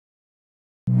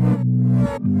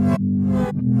You're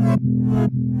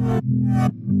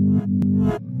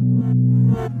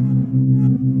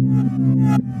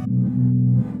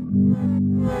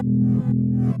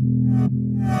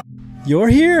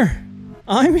here.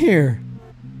 I'm here.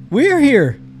 We're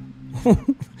here.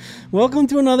 Welcome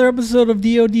to another episode of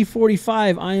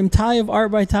DOD45. I am Ty of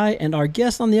Art by Ty, and our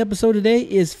guest on the episode today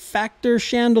is Factor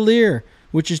Chandelier,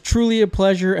 which is truly a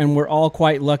pleasure, and we're all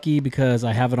quite lucky because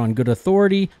I have it on good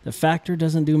authority. The Factor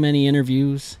doesn't do many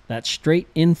interviews. That's straight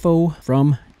info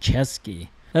from Chesky.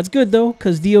 That's good though,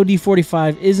 because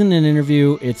DOD45 isn't an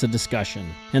interview, it's a discussion.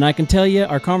 And I can tell you,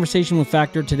 our conversation with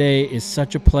Factor today is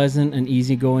such a pleasant and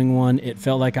easygoing one. It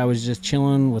felt like I was just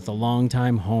chilling with a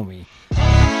longtime homie.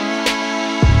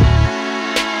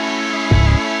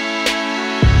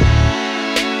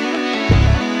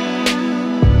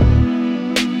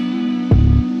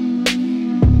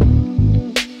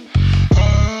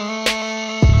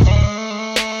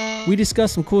 We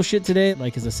discussed some cool shit today,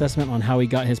 like his assessment on how he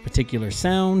got his particular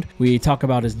sound. We talk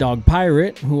about his dog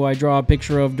Pirate, who I draw a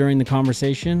picture of during the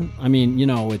conversation. I mean, you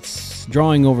know, it's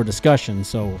drawing over discussion,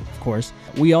 so of course.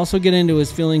 We also get into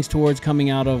his feelings towards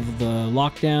coming out of the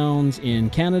lockdowns in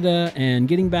Canada and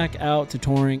getting back out to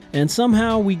touring. And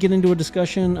somehow we get into a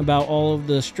discussion about all of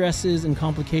the stresses and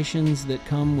complications that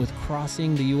come with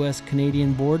crossing the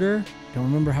US-Canadian border. Don't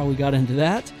remember how we got into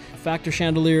that. Factor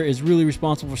Chandelier is really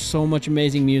responsible for so much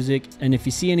amazing music, and if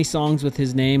you see any songs with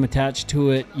his name attached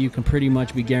to it, you can pretty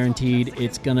much be guaranteed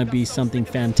it's gonna be something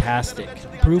fantastic.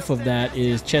 Proof of that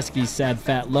is Chesky's Sad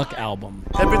Fat Luck album.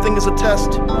 Everything is a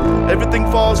test, everything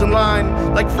falls in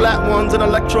line, like flat ones and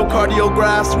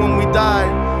electrocardiographs when we die.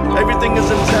 Everything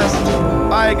is in test,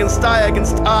 eye against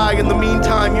eye, in the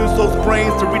meantime use those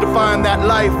brains to redefine that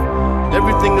life.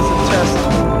 Everything is a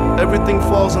test, everything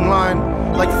falls in line,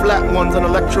 like flat ones and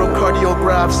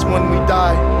electrocardiographs when we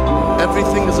die.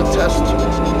 Everything is a test.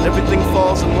 Everything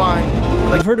falls in line.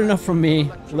 You've heard enough from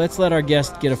me. Let's let our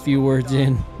guest get a few words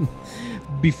in.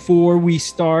 Before we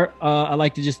start, I'd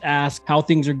like to just ask how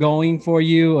things are going for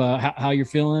you, how you're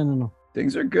feeling.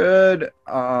 Things are good.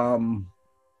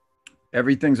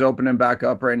 Everything's opening back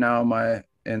up right now.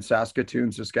 In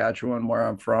Saskatoon, Saskatchewan, where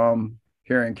I'm from,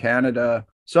 here in Canada.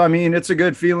 So, I mean, it's a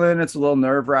good feeling. It's a little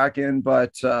nerve-wracking,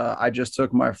 but I just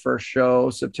took my first show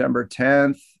September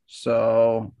 10th.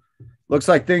 So looks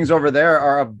like things over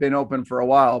there have been open for a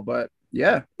while. But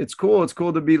yeah, it's cool. It's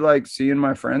cool to be like seeing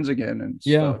my friends again. And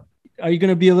yeah. Stuff. Are you going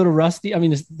to be a little rusty? I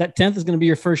mean, that 10th is going to be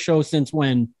your first show since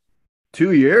when?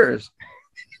 2 years.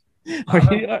 Are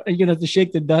you going to have to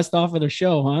shake the dust off of the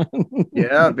show, huh?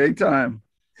 Yeah, big time.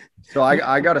 So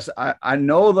I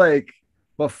know, like,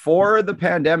 before the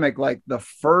pandemic, like the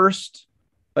first,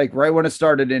 like right when it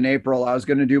started in April, I was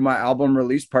going to do my album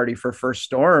release party for First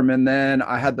Storm. And then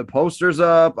I had the posters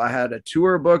up. I had a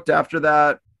tour booked after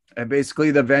that. And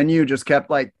basically the venue just kept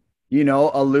like, you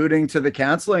know, alluding to the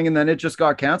canceling, and then it just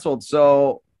got canceled.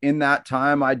 So in that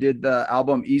time, I did the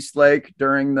album Eastlake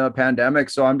during the pandemic.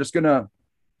 So I'm just going to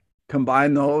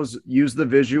combine those, use the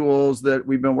visuals that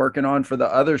we've been working on for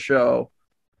the other show,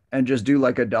 and just do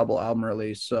like a double album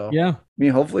release. So yeah, I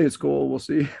mean, hopefully it's cool. We'll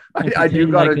see. I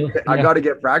gotta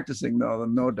get practicing though,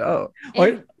 no doubt.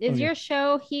 Is your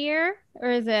show here or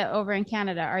is it over in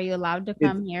Canada? Are you allowed to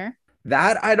come here?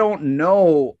 That I don't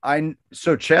know.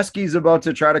 So Chesky's about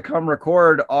to try to come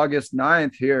record August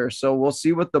 9th here. So we'll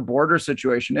see what the border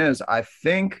situation is. I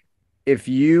think if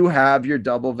you have your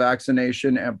double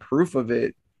vaccination and proof of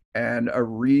it and a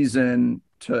reason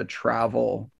to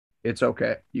travel, it's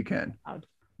okay. You can.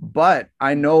 But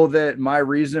I know that my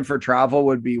reason for travel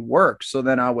would be work. So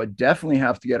then I would definitely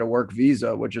have to get a work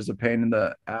visa, which is a pain in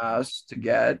the ass to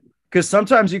get. Because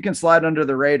sometimes you can slide under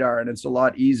the radar and it's a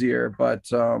lot easier. But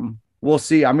we'll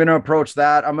see. I'm going to approach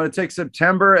that. I'm going to take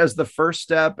September as the first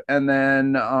step, and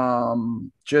then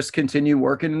just continue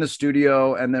working in the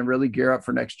studio and then really gear up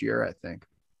for next year, I think.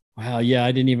 Wow. Yeah.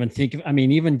 I didn't even think of, I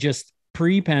mean, even just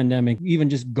pre-pandemic, even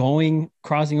just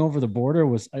crossing over the border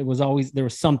was always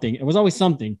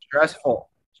something stressful.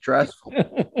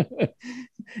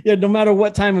 Yeah, no matter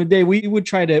what time of day, we would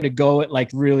try to go at like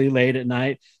really late at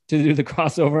night to do the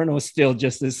crossover, and it was still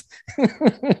just this.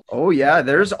 Oh yeah,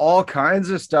 there's all kinds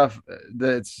of stuff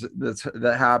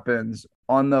that happens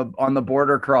on the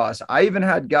border cross. I even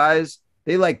had guys,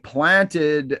 they like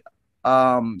planted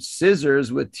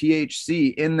scissors with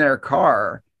THC in their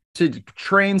car to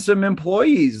train some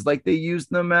employees. Like they used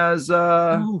them as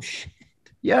oh shit.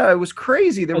 Yeah, it was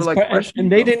crazy. They were like, and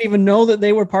they didn't even know that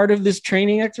they were part of this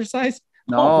training exercise.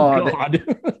 No, oh, God.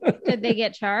 Did they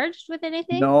get charged with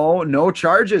anything? No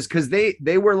charges, because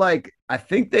they were like, I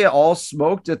think they all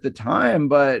smoked at the time,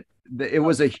 but it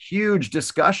was a huge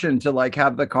discussion to like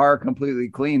have the car completely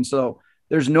clean. So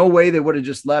there's no way they would have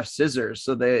just left scissors.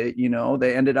 So they,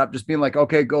 they ended up just being like,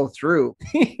 okay, go through.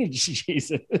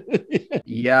 Jesus.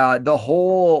 Yeah, the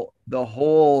whole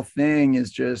thing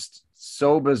is just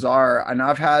so bizarre. And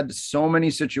I've had so many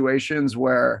situations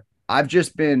where I've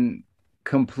just been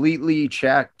completely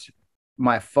checked,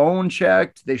 my phone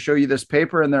checked. They show you this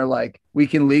paper and they're like, we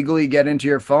can legally get into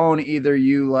your phone. Either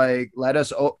you like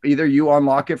either you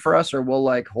unlock it for us or we'll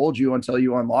like hold you until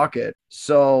you unlock it.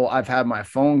 So I've had my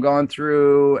phone gone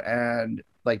through and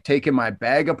like taking my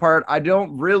bag apart. I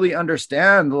don't really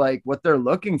understand like what they're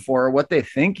looking for, what they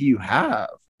think you have.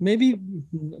 Maybe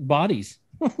bodies.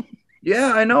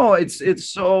 Yeah, I know. It's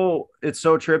so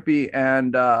trippy.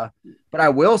 And but I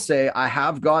will say I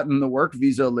have gotten the work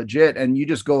visa legit and you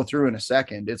just go through in a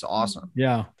second. It's awesome.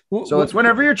 Yeah. So it's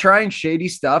whenever you're trying shady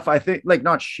stuff, I think like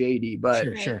not shady,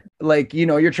 but sure. Like,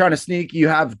 you're trying to sneak, you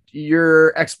have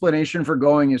your explanation for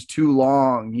going is too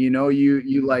long.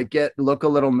 You like look a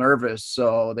little nervous.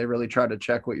 So they really try to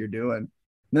check what you're doing.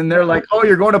 Then they're like, oh,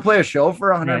 you're going to play a show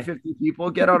for 150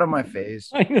 people? Get out of my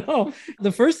face. I know.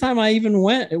 The first time I even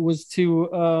went, it was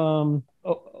to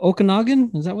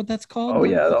Okanagan. Is that what that's called? Oh,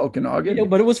 yeah, the Okanagan. Yeah,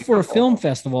 but it was for a film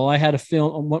festival. I had a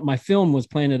film. What my film was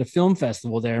playing at a film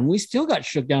festival there, and we still got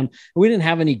shook down. We didn't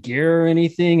have any gear or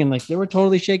anything, and like they were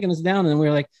totally shaking us down. And we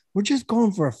were like, we're just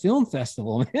going for a film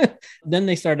festival. Then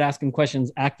they started asking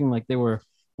questions, acting like they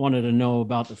wanted to know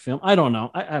about the film. I don't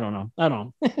know. I don't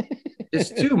know. It's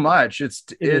too much.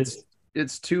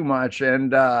 It's too much.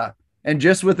 And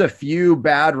just with a few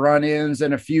bad run-ins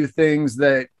and a few things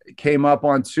that came up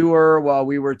on tour while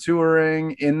we were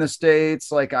touring in the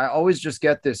States, like I always just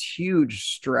get this huge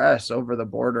stress over the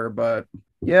border. But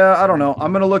yeah, I don't know.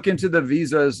 I'm going to look into the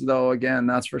visas though, again,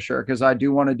 that's for sure. Cause I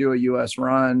do want to do a US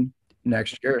run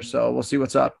next year. So we'll see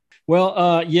what's up.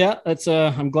 Well, yeah, that's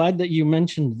I'm glad that you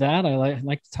mentioned that. I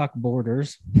like to talk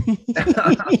borders.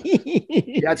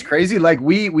 Yeah, it's crazy. Like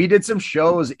we did some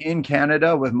shows in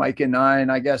Canada with Mike and I,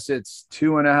 and I guess it's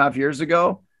 2.5 years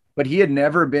ago, but he had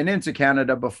never been into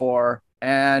Canada before.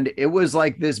 And it was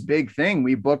like this big thing.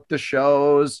 We booked the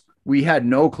shows. We had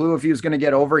no clue if he was going to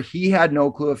get over. He had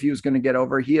no clue if he was going to get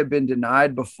over. He had been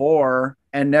denied before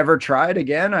and never tried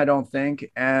again, I don't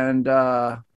think.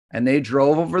 And they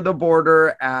drove over the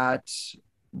border at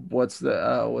what's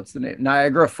the name?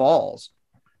 Niagara Falls.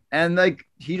 And like,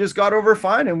 he just got over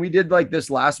fine. And we did like this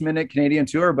last minute Canadian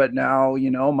tour, but now,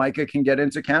 Micah can get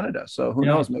into Canada. So who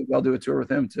knows? Maybe I'll do a tour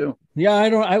with him too. Yeah.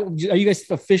 Are you guys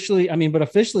officially, but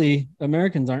officially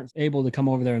Americans aren't able to come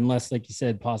over there unless, like you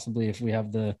said, possibly if we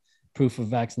have the proof of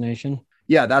vaccination.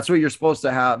 Yeah, that's what you're supposed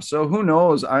to have. So who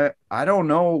knows? I don't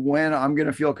know when I'm going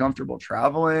to feel comfortable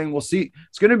traveling. We'll see.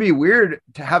 It's going to be weird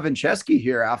to having Chesky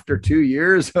here after 2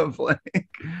 years of like.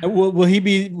 Will he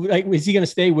be like, is he going to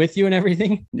stay with you and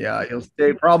everything? Yeah, he'll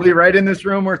stay probably right in this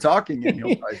room we're talking and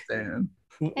he'll probably stay in.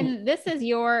 And this is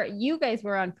you guys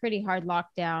were on pretty hard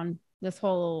lockdown this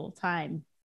whole time.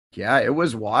 Yeah, it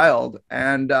was wild.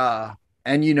 And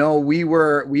we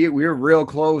were real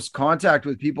close contact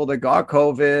with people that got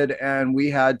COVID, and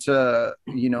we had to,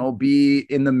 be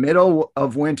in the middle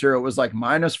of winter. It was like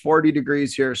minus 40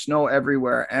 degrees here, snow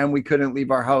everywhere, and we couldn't leave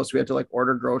our house. We had to like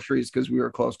order groceries because we were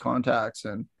close contacts.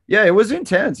 And yeah, it was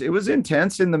intense. It was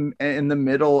intense in the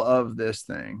middle of this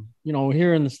thing.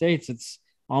 Here in the States,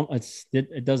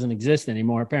 it doesn't exist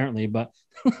anymore apparently, but.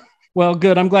 Well,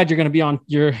 good. I'm glad you're going to be on.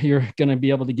 You're going to be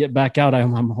able to get back out.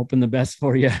 I'm hoping the best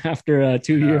for you after a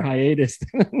 2-year hiatus.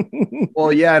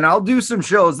 Well, yeah, and I'll do some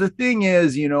shows. The thing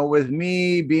is, with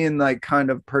me being like kind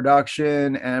of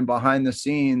production and behind the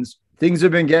scenes, things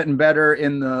have been getting better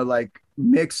in the like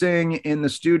mixing in the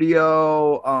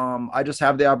studio. I just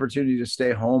have the opportunity to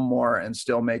stay home more and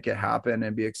still make it happen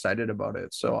and be excited about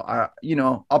it. So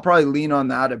I'll probably lean on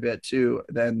that a bit too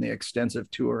than the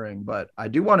extensive touring, but I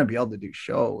do want to be able to do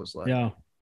shows like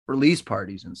release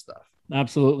parties and stuff.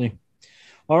 Absolutely.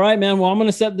 All right, man. Well, I'm going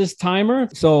to set this timer.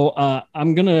 So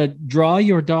I'm going to draw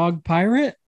your dog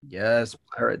Pirate. Yes,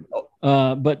 Pirate.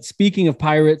 But speaking of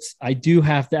pirates, I do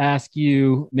have to ask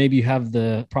you, maybe you have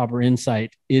the proper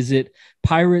insight. Is it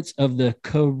Pirates of the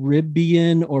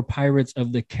Caribbean or Pirates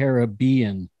of the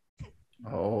Caribbean?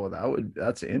 Oh,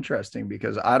 that's interesting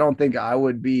because I don't think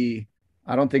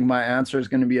my answer is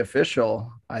going to be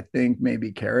official. I think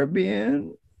maybe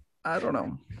Caribbean. I don't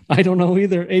know. I don't know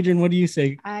either. Adrian, what do you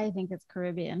say? I think it's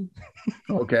Caribbean.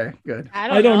 Okay, good.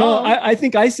 I don't know. I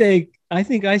think I say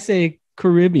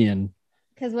Caribbean.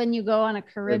 Because when you go on a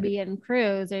Caribbean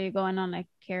cruise, are you going on a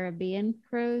Caribbean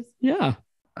cruise? Yeah.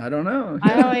 I don't know.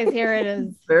 I always hear it as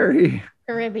very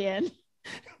Caribbean.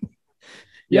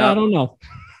 Yeah, I don't know.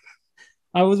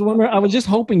 I was wondering, I was just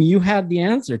hoping you had the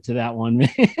answer to that one, man.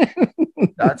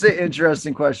 That's an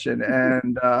interesting question.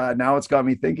 And now it's got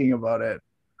me thinking about it.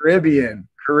 Caribbean.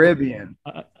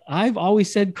 I've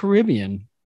always said Caribbean.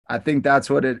 I think that's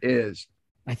what it is.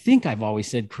 I think I've always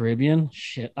said Caribbean.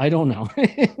 Shit, I don't know.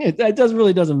 It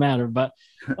really doesn't matter. But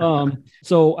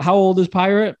so how old is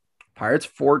Pirate? Pirate's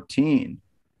 14.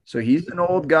 So he's an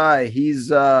old guy. He's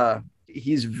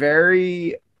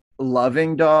very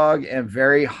loving dog and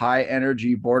very high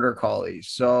energy border collie.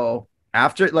 So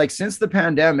after, like, since the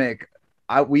pandemic,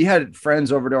 we had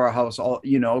friends over to our house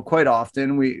quite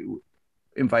often. We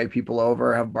invite people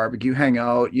over, have barbecue, hang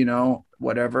out,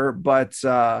 whatever. But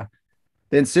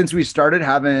then since we started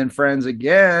having friends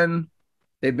again,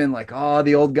 they've been like, oh,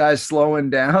 the old guy's slowing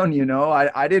down.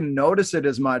 I didn't notice it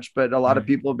as much, but a lot of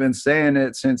people have been saying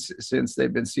it since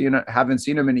they've been haven't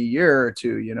seen him in a year or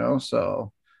two,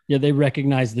 so. Yeah, they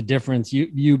recognize the difference.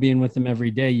 You being with them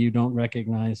every day, you don't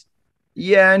recognize.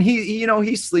 Yeah, and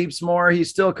he sleeps more. He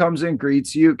still comes in,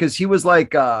 greets you, because he was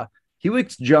like, he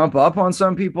would jump up on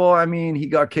some people. I mean, he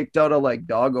got kicked out of like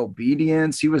dog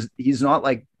obedience. He's not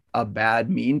like a bad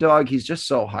mean dog. He's just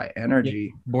so high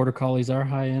energy. Yeah, border collies are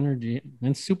high energy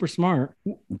and super smart.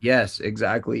 Yes,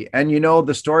 exactly. And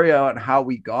the story on how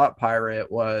we got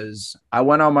Pirate was I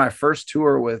went on my first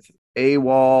tour with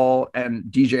AWOL and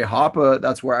DJ Hoppa.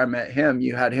 That's where I met him.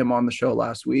 You had him on the show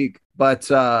last week. But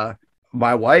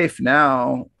my wife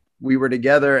now, we were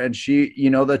together, and she,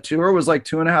 the tour was like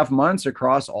 2.5 months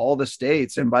across all the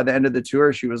states. And by the end of the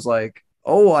tour, she was like,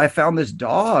 oh, I found this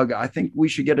dog. I think we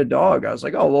should get a dog. I was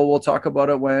like, oh, well, we'll talk about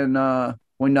it when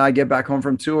I get back home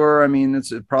from tour. I mean,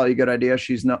 it's probably a good idea.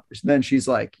 Then she's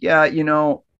like, yeah,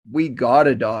 we got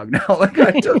a dog now. Like,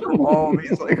 I took him home.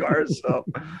 He's like ours. So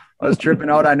I was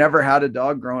tripping out. I never had a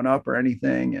dog growing up or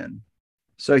anything. And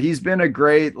so he's been a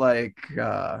great,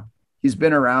 he's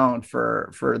been around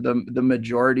for the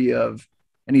majority of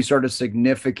any sort of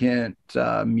significant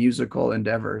musical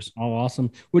endeavors. Oh,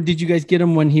 awesome. What did you guys get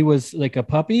him when he was like a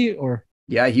puppy, or?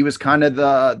 Yeah, he was kind of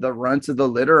the runt of the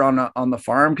litter on the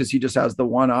farm because he just has the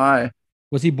one eye.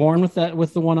 Was he born with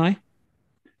the one eye?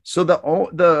 So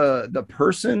the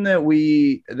person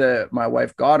that my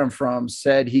wife got him from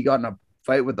said he got in a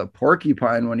fight with a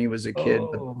porcupine when he was a kid,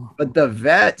 but the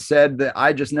vet said that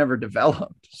I just never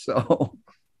developed. So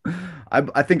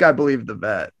I think I believe the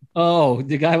vet. Oh,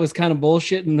 the guy was kind of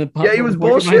bullshitting yeah, he was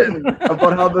bullshitting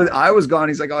about how the eye was gone.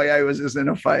 He's like, oh yeah, he was just in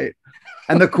a fight.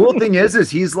 And the cool thing is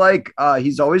he's like,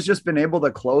 he's always just been able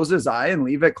to close his eye and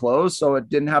leave it closed, so it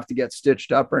didn't have to get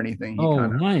stitched up or anything.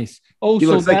 Nice. Oh, he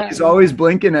looks like he's always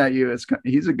blinking at you.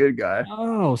 He's a good guy.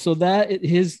 Oh, so that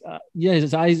his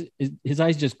eyes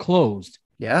just closed.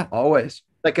 Yeah, always.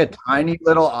 Like a tiny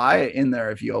little eye in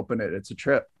there. If you open it, it's a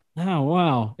trip. Oh,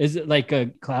 wow. Is it like a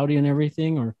cloudy and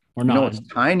everything or not? No, it's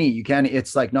tiny. You can't,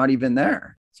 it's like not even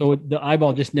there. So the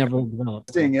eyeball just never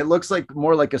developed. It looks like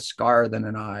more like a scar than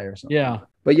an eye or something. Yeah.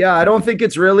 But yeah, I don't think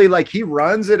it's really like he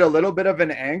runs at a little bit of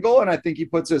an angle, and I think he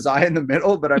puts his eye in the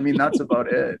middle, but I mean, that's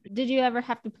about it. Did you ever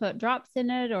have to put drops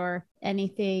in it or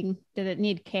anything? Did it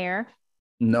need care?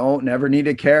 No, never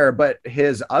needed care, but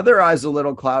his other eye's a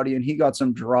little cloudy and he got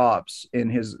some drops in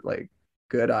his like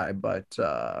good eye, but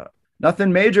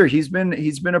nothing major. He's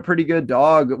been a pretty good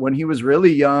dog. When he was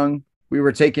really young, we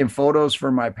were taking photos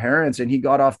for my parents and he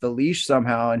got off the leash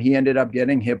somehow and he ended up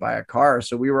getting hit by a car.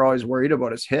 So we were always worried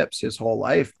about his hips his whole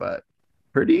life, but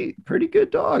pretty good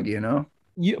dog,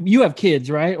 You have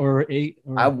kids, right? I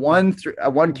have one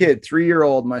kid,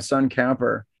 3-year-old, my son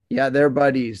Camper. Yeah, they're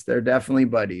buddies. They're definitely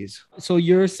buddies. So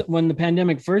when the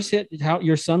pandemic first hit,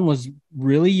 your son was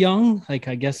really young, like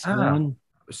I guess one.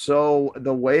 So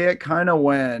the way it kind of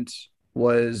went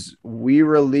was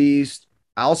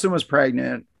Allison was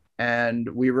pregnant and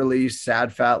we released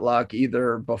Sad Fat Luck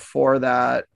either before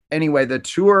that. Anyway, the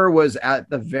tour was at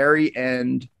the very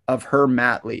end of her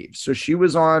mat leave. So she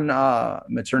was on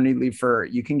maternity leave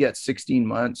you can get 16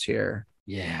 months here.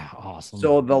 Yeah, awesome.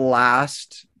 So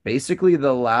basically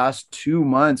the last 2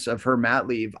 months of her mat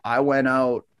leave, I went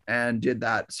out and did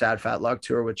that Sad Fat Luck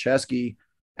tour with Chesky.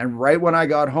 And right when I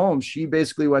got home, she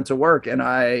basically went to work and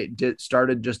I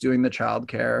started just doing the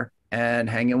childcare and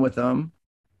hanging with them.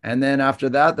 And then after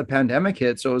that, the pandemic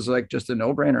hit. So it was like just a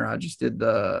no-brainer. I just did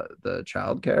the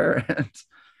childcare and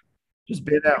just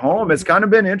been at home. It's kind of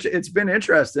been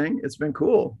interesting. It's been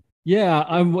cool. Yeah.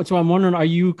 I'm wondering, are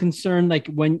you concerned, like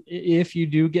if you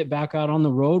do get back out on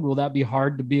the road, will that be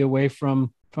hard to be away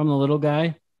from the little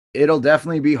guy? It'll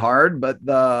definitely be hard. But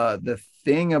the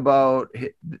thing about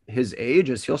his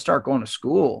age is he'll start going to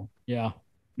school. Yeah.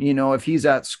 if he's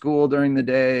at school during the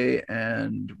day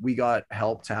and we got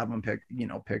help to have him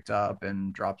picked up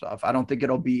and dropped off, I don't think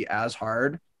it'll be as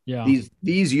hard. Yeah.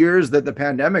 These years that the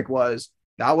pandemic was,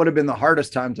 that would have been the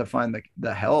hardest time to find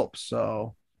the help.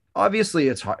 So obviously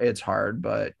it's hard,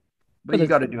 but you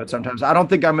got to do it sometimes. I don't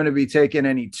think I'm going to be taking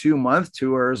any 2-month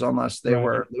tours unless they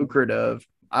were lucrative.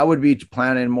 I would be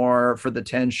planning more for the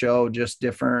 10 show, just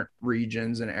different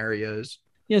regions and areas.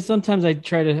 Yeah, sometimes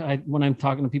when I'm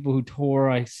talking to people who tour,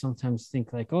 I sometimes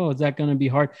think like, oh, is that going to be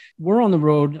hard? We're on the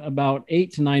road about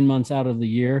 8 to 9 months out of the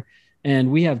year, and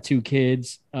we have 2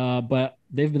 kids, but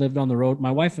they've lived on the road.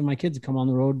 My wife and my kids have come on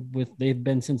the road they've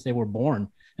been since they were born,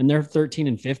 and they're 13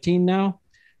 and 15 now.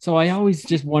 So I always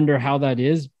just wonder how that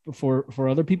is for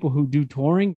other people who do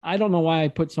touring. I don't know why I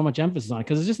put so much emphasis on it,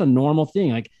 because it's just a normal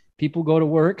thing. Like, people go to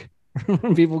work,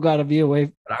 people got to be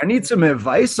away. I need some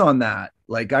advice on that.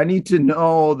 Like, I need to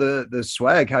know the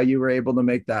swag, how you were able to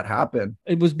make that happen.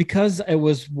 It was because it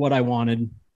was what I wanted.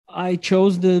 I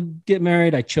chose to get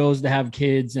married. I chose to have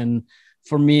kids. And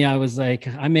for me, I was like,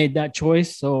 I made that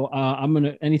choice. So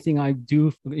anything I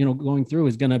do, going through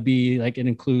is going to be like, it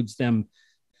includes them.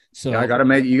 So yeah,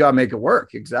 you gotta make it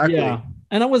work. Exactly. Yeah.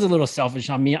 And I was a little selfish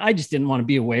on me. I just didn't want to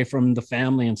be away from the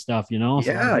family and stuff, So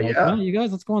yeah. Well, you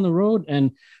guys, let's go on the road.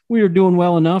 And we were doing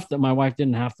well enough that my wife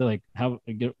didn't have to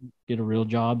get a real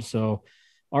job. So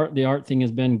the art thing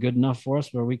has been good enough for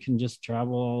us where we can just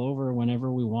travel all over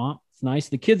whenever we want. It's nice.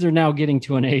 The kids are now getting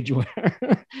to an age where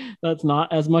that's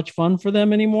not as much fun for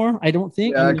them anymore, I don't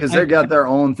think. Yeah, because they got their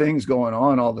own things going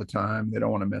on all the time. They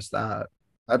don't want to miss that.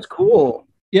 That's cool.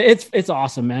 Yeah, it's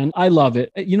awesome, man. I love it.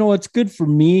 It's good for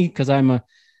me because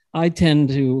I tend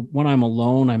to, when I'm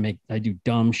alone, I do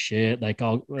dumb shit.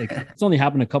 It's only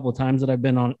happened a couple of times that I've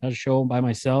been on a show by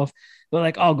myself,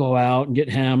 but I'll go out and get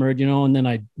hammered, and then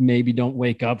I maybe don't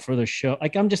wake up for the show.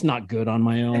 I'm just not good on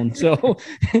my own. So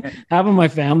having my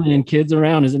family and kids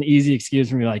around is an easy excuse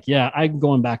for me. Yeah, I'm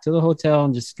going back to the hotel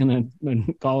and just gonna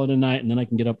call it a night, and then I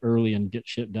can get up early and get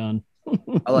shit done.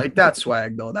 I like that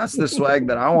swag though. That's the swag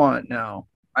that I want now.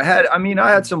 I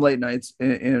had some late nights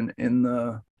in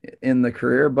the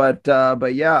career,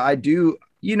 but yeah, I do.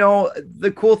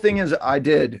 The cool thing is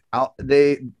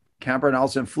Camper and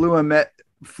Allison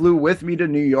flew with me to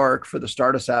New York for the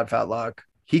start of Sad Fat Luck.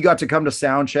 He got to come to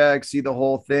sound check, see the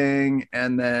whole thing.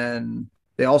 And then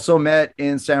they also met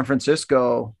in San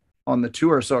Francisco on the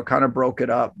tour. So it kind of broke it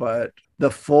up, but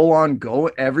the full on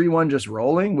everyone just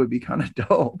rolling would be kind of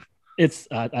dope.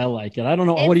 I like it. I don't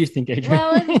know. What do you think, Adrian?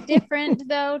 Well, it's different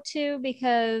though, too,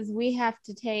 because we have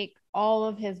to take all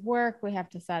of his work. We have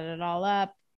to set it all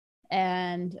up,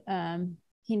 and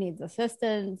he needs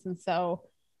assistance. And so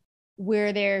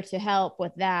we're there to help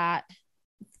with that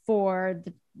for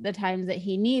the times that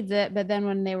he needs it. But then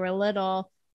when they were little,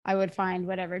 I would find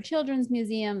whatever children's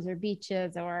museums or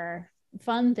beaches or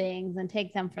fun things and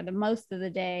take them for the most of the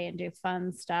day and do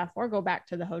fun stuff, or go back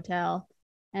to the hotel.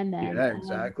 And then, yeah,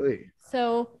 exactly.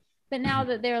 But now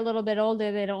that they're a little bit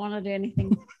older, they don't want to do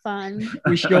anything fun.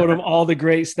 We showed them all the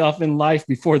great stuff in life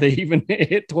before they even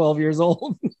hit 12 years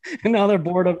old. And now they're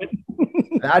bored of it.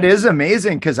 That is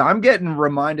amazing, because I'm getting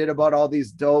reminded about all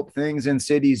these dope things in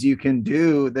cities you can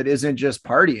do that isn't just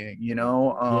partying,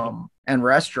 and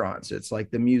restaurants. It's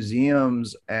like the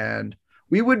museums, and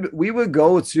we would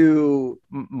go to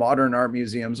modern art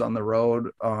museums on the road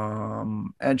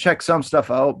and check some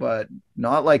stuff out, but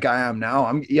not like I am now.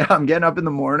 I'm getting up in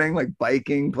the morning,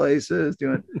 biking places,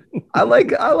 I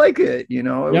like it. It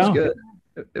was good.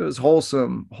 It was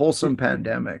wholesome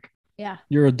pandemic. Yeah.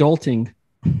 You're adulting,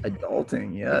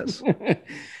 yes.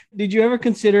 Did you ever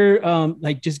consider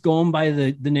just going by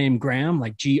the name Graham,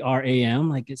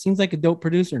 Gram? It seems like a dope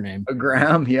producer name. A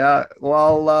Graham. Yeah.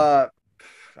 Well,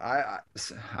 I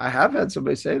have had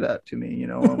somebody say that to me,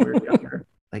 when we were younger,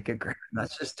 a gram,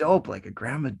 that's just dope. A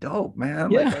gram of dope,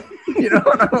 man. Yeah. And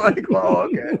I'm like, well,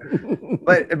 okay.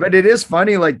 But it is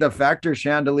funny, the Factor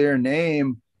Chandelier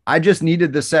name, I just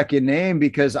needed the second name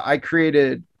because I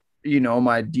created,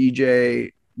 my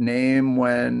DJ name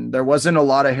when there wasn't a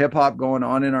lot of hip hop going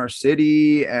on in our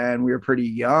city and we were pretty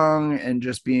young, and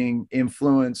just being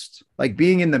influenced,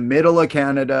 being in the middle of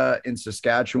Canada in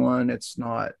Saskatchewan, it's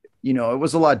not, it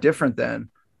was a lot different then.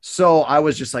 So I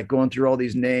was just going through all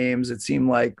these names. It seemed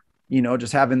like,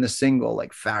 just having the single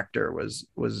Factor was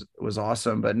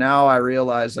awesome. But now I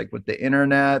realize with the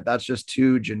internet, that's just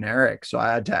too generic. So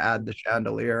I had to add the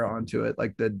Chandelier onto it,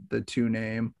 the two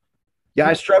name. Yeah,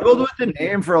 I struggled with the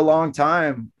name for a long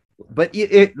time. But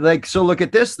so look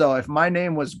at this though. If my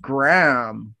name was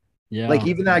Graham,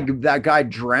 even that guy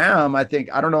Dram, I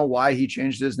don't know why he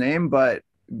changed his name, but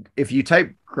if you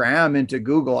type Graham into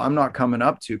Google, I'm not coming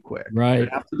up too quick. Right. It'd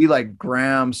have to be like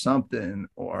Graham something,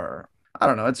 or I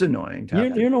don't know. It's annoying.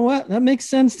 You know what? That makes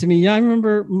sense to me. Yeah, I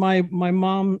remember my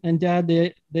mom and dad,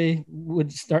 they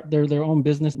would start their own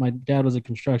business. My dad was a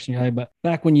construction guy, but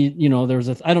back when there was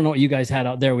I don't know what you guys had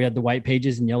out there. We had the white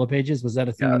pages and yellow pages. Was that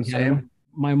a thing? Yeah, same.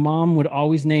 My mom would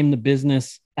always name the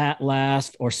business At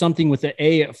Last or something with the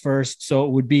A at first. So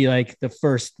it would be like the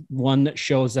first one that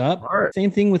shows up. Right.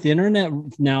 Same thing with the internet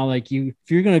now. Like if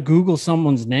you're going to Google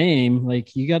someone's name, like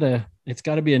it's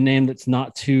got to be a name that's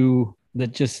not too,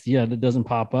 that doesn't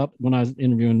pop up. When I was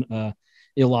interviewing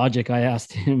Illogic, I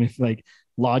asked him if like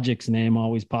Logic's name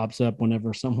always pops up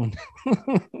whenever someone.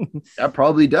 That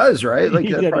probably does, right? Like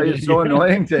that probably is so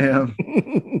annoying to him.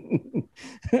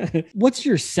 What's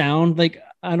your sound like?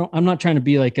 I'm not trying to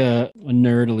be like a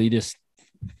nerd elitist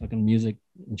fucking music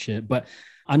and shit, but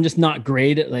I'm just not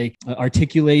great at like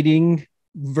articulating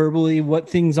verbally what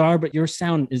things are. But your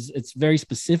sound it's very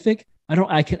specific.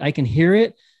 I can hear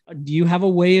it. Do you have a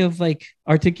way of like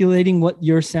articulating what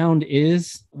your sound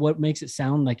is? What makes it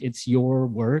sound like it's your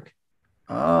work?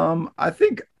 I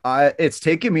think it's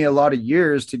taken me a lot of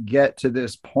years to get to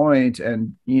this point,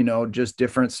 and just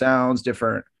different sounds,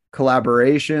 different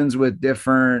collaborations with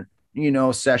different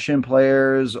session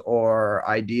players or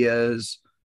ideas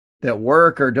that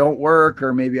work or don't work,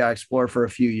 or maybe I explore for a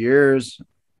few years,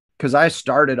 because I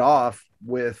started off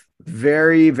with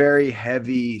very, very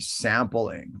heavy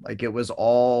sampling. Like it was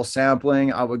all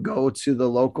sampling. I would go to the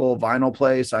local vinyl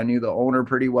place. I knew the owner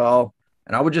pretty well,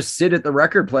 and I would just sit at the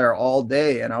record player all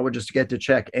day, and I would just get to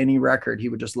check any record. He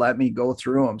would just let me go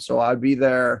through them. So I'd be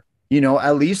there,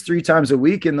 at least 3 times a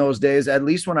week in those days, at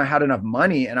least when I had enough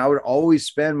money, and I would always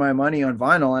spend my money on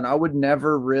vinyl. And I would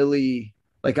never really,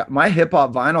 like, my hip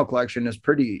hop vinyl collection is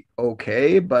pretty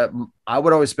okay, but I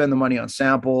would always spend the money on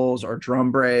samples or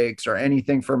drum breaks or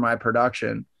anything for my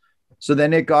production. So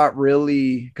then it got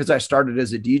really, because I started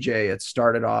as a DJ, it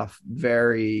started off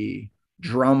very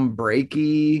drum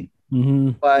breaky,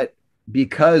 but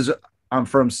because I'm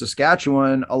from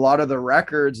Saskatchewan, a lot of the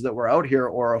records that were out here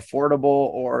or affordable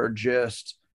or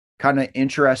just kind of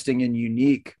interesting and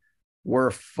unique were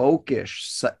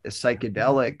folkish,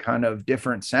 psychedelic, kind of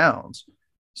different sounds.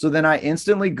 So then I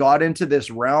instantly got into this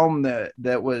realm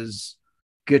that was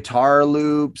guitar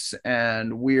loops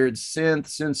and weird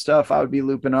synths and stuff I would be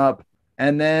looping up.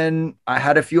 And then I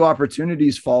had a few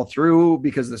opportunities fall through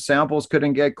because the samples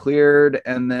couldn't get cleared.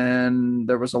 And then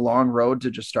there was a long road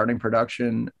to just starting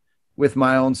production with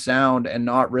my own sound and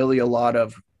not really a lot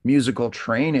of musical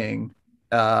training.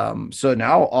 So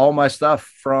now all my stuff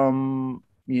from,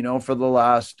 for the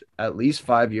last at least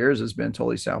 5 years has been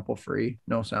totally sample free,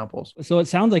 no samples. So it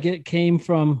sounds like it came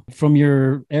from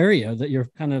your area that you're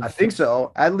kind of. I think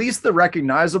so. At least the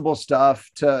recognizable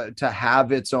stuff to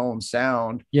have its own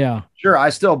sound. Yeah. Sure. I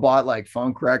still bought like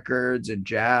funk records and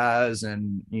jazz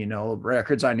and,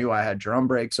 records I knew I had drum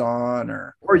breaks on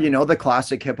or, the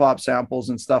classic hip hop samples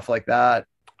and stuff like that.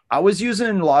 I was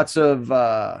using lots of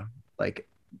like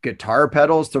guitar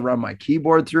pedals to run my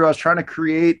keyboard through. I was trying to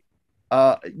create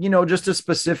just a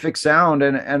specific sound.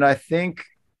 And I think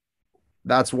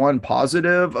that's one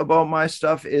positive about my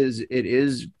stuff is it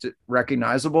is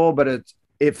recognizable, but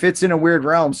it fits in a weird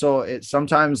realm. So it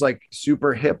sometimes like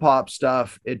super hip hop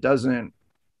stuff, it doesn't,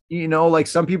 like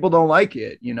some people don't like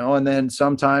it, and then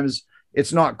sometimes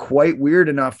it's not quite weird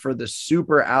enough for the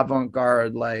super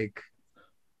avant-garde, like,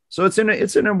 so it's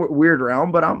in a weird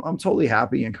realm, but I'm totally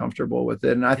happy and comfortable with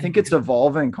it. And I think it's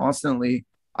evolving constantly.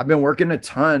 I've been working a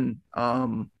ton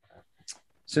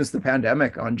since the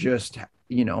pandemic on just,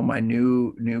 my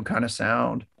new kind of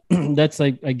sound. That's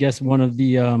like, I guess one of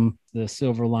the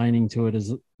silver lining to it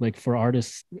is like for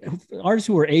artists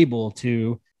who are able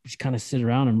to just kind of sit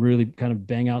around and really kind of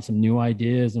bang out some new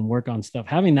ideas and work on stuff.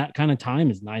 Having that kind of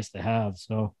time is nice to have.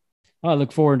 So I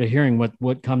look forward to hearing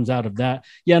what comes out of that.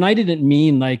 Yeah. And I didn't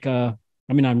mean like,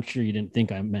 I'm sure you didn't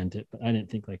think I meant it, but I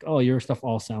didn't think like, oh, your stuff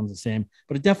all sounds the same,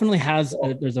 but it definitely has,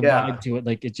 there's a vibe to it.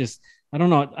 Like it just, I don't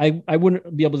know. I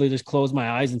wouldn't be able to just close my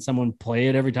eyes and someone play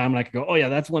it every time. And I could go, oh yeah,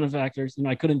 that's one of Factors.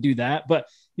 I couldn't do that, but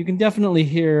you can definitely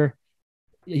hear.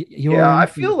 I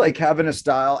feel like having a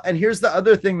style. And here's the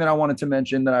other thing that I wanted to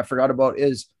mention that I forgot about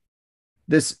is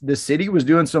the city was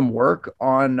doing some work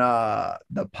on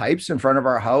the pipes in front of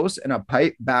our house, and a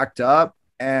pipe backed up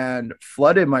and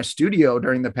flooded my studio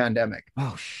during the pandemic.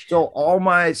 Oh, shit. So all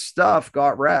my stuff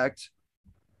got wrecked,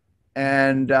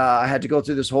 and I had to go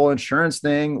through this whole insurance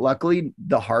thing. Luckily,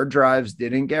 the hard drives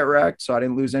didn't get wrecked, so I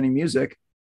didn't lose any music.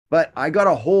 But I got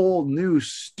a whole new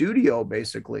studio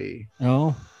basically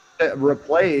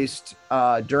replaced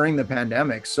during the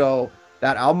pandemic. So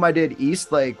That album I did,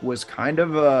 Eastlake, was kind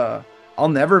of a, I'll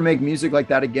never make music like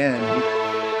that again.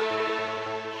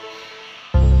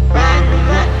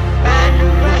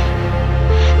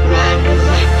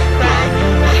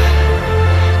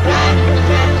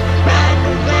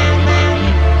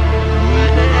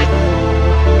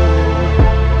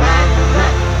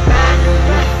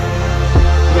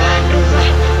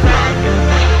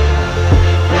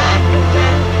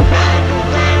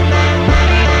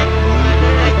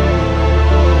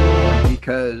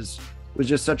 Because it was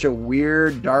just such a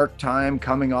weird, dark time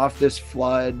coming off this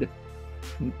flood,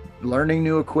 learning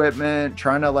new equipment,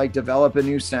 trying to like develop a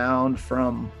new sound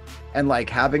from, and like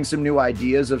having some new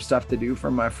ideas of stuff to do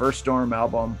from my first Storm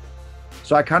album.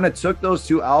 So I kind of took those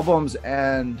two albums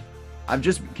and I've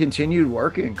just continued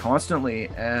working constantly,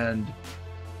 and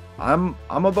I'm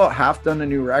about half done a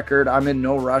new record. I'm in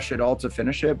no rush at all to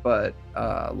finish it, but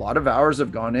a lot of hours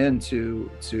have gone into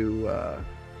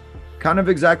kind of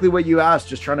exactly what you asked,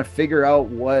 just trying to figure out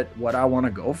what I want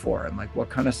to go for and like what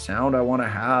kind of sound I want to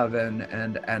have,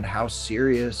 and how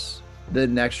serious the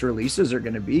next releases are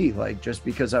going to be. Like, just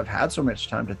because I've had so much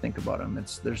time to think about them,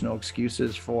 there's no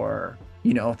excuses for,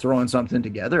 you know, throwing something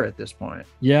together at this point.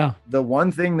 Yeah. The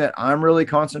one thing that I'm really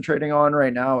concentrating on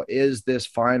right now is this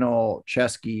final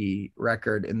Chesky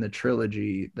record in the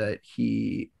trilogy that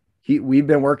we've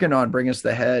been working on, Bring Us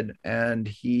the Head, and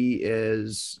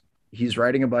he's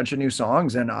writing a bunch of new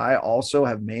songs, and I also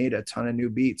have made a ton of new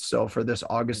beats. So for this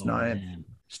August 9th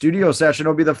studio session,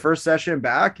 it'll be the first session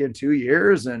back in 2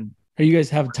 years. And you guys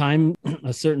have time,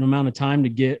 a certain amount of time to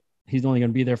get, he's only going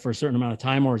to be there for a certain amount of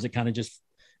time, or is it kind of just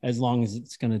as long as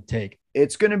it's going to take?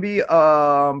 It's going to be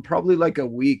probably like a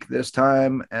week this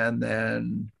time, and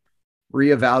then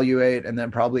reevaluate, and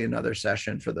then probably another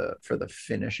session for the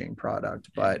finishing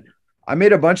product. But I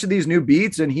made a bunch of these new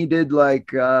beats, and he did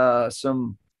like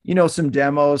some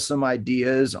demos, some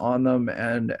ideas on them,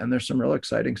 and there's some real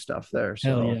exciting stuff there. So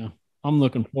hell yeah, I'm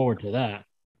looking forward to that.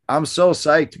 I'm so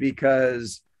psyched,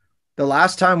 because the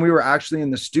last time we were actually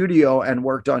in the studio and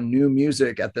worked on new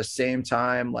music at the same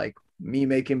time, like me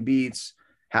making beats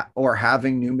or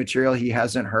having new material he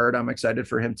hasn't heard, I'm excited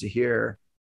for him to hear,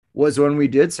 was when we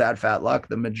did Sad Fat Luck,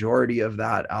 the majority of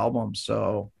that album.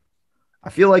 So I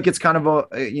feel like it's kind of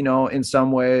a, in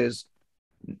some ways,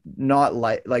 not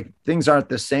like things aren't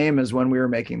the same as when we were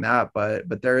making that,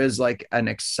 but there is like an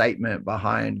excitement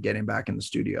behind getting back in the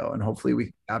studio, and hopefully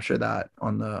we capture that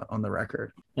on the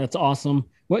record. That's awesome.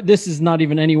 This is not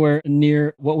even anywhere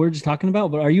near what we're just talking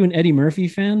about, but are you an Eddie Murphy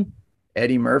fan?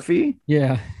 Eddie Murphy?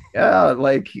 Yeah,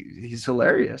 like he's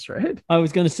hilarious, right? I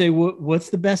was gonna say, what's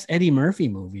the best Eddie Murphy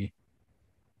movie?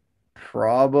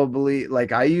 Probably,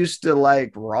 like, I used to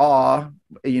like Raw,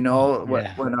 when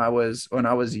I was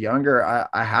younger.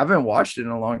 I haven't watched it in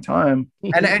a long time,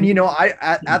 and I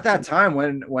at that time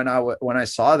when I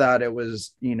saw that, it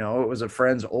was a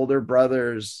friend's older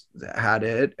brothers that had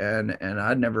it, and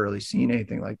I'd never really seen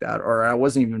anything like that, or I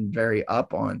wasn't even very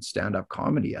up on stand-up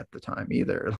comedy at the time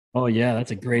either. Oh yeah,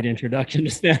 that's a great introduction to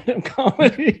stand-up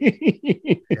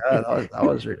comedy. Yeah, that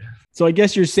was So I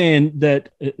guess you're saying that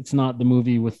it's not the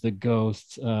movie with the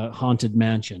ghosts, Haunted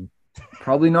Mansion.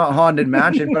 Probably not Haunted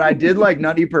Mansion, but I did like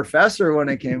Nutty Professor when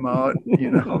it came out.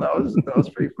 That was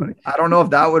pretty funny. I don't know if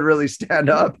that would really stand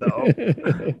up though.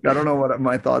 I don't know what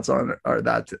my thoughts on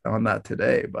that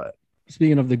today. But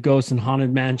speaking of the ghosts and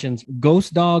haunted mansions,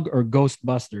 Ghost Dog or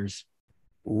Ghostbusters?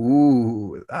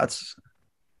 Ooh, that's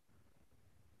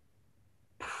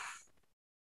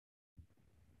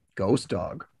Ghost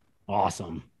Dog.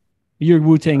 Awesome. You're a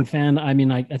Wu-Tang fan. I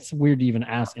mean, that's weird to even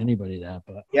ask anybody that,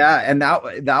 but yeah. And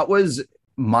that was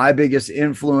my biggest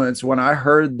influence when I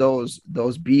heard those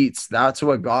beats. That's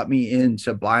what got me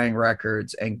into buying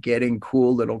records and getting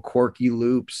cool little quirky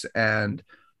loops and,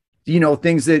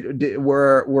 things that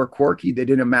were quirky. They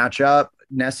didn't match up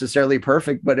necessarily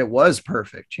perfect, but it was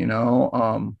perfect. The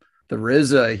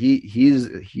RZA,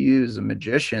 he's a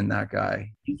magician. That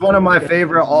guy, he's one of my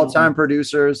favorite all-time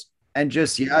producers. And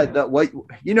just,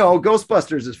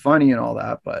 Ghostbusters is funny and all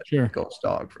that, but sure. Ghost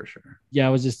Dog for sure. Yeah, I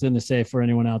was just going to say, for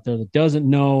anyone out there that doesn't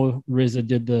know, RZA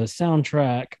did the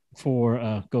soundtrack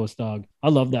for Ghost Dog. I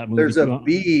love that movie. There's a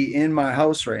bee in my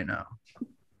house right now.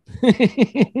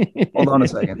 Hold on a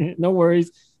second. No worries.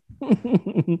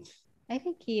 I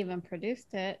think he even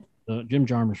produced it. Jim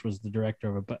Jarmusch was the director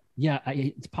of it, but yeah,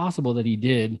 it's possible that he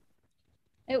did.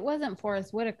 It wasn't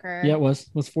Forrest Whitaker. Yeah, it was.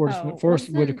 Forrest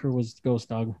Whitaker was Ghost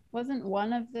Dog. Wasn't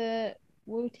one of the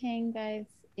Wu-Tang guys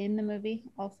in the movie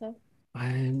also?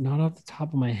 I'm not off the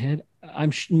top of my head.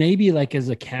 I'm maybe like as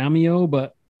a cameo,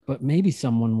 but maybe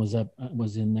someone was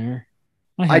in there.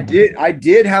 I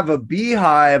did have a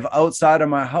beehive outside of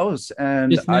my house,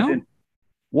 and I didn't.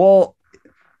 Well,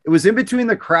 it was in between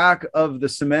the crack of the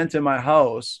cement in my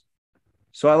house.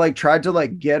 So I like tried to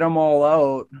like get them all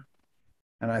out,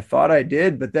 and I thought I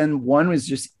did, but then one was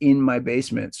just in my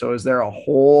basement. So is there a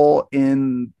hole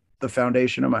in the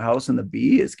foundation of my house and the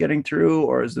bee is getting through,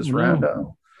 or is this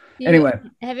random? Anyway,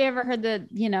 have you ever heard that,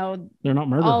 they're not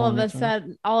murder all hornets,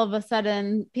 all of a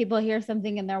sudden people hear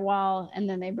something in their wall and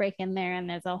then they break in there and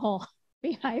there's a whole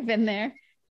beehive in there?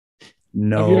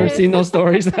 No. Have you ever seen those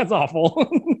stories? That's awful.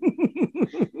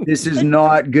 This is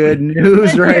not good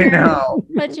news right now.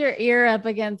 Put your ear up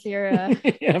against your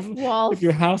wall. If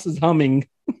your house is humming.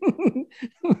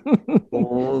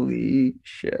 Holy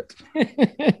shit.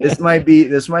 This might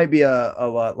be a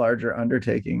lot larger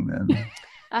undertaking than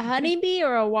a honeybee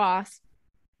or a wasp.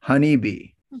 Honeybee,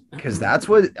 because that's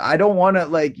what I don't want to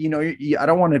I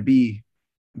don't want to be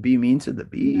mean to the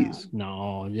bees.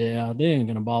 No, yeah, they ain't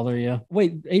gonna bother you.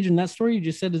 Wait, Adrian, that story you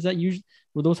just said, is that usually,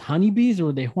 were those honeybees or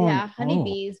were they horned? Yeah,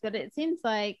 honeybees, but it seems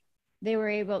like they're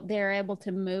able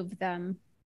to move them.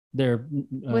 They're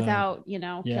without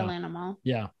killing them all.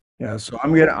 Yeah, so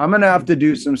I'm gonna have to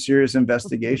do some serious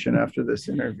investigation after this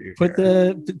interview. Take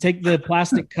the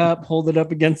plastic cup, hold it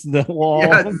up against the wall.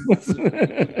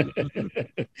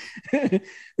 Yes.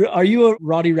 Are you a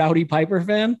Rowdy Piper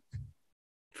fan?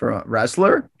 For a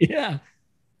wrestler? Yeah.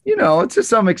 To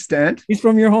some extent. He's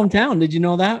from your hometown. Did you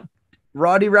know that?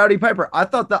 Rowdy Piper. I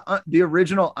thought the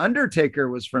original Undertaker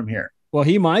was from here. Well,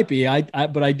 he might be.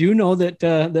 But I do know that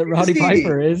Rowdy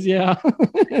Piper is. Yeah.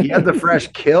 He had the fresh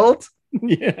kilt.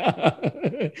 Yeah.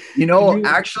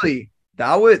 Actually,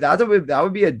 that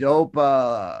would be a dope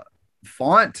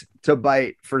font to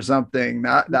bite for something.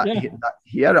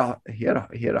 He had a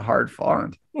hard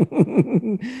font.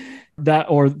 That,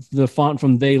 or the font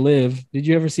from They Live. Did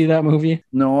you ever see that movie?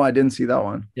 No, I didn't see that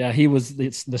one. Yeah,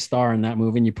 it's the star in that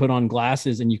movie, and you put on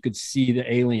glasses and you could see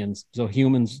the aliens. So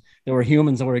there were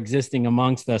humans that were existing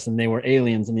amongst us, and they were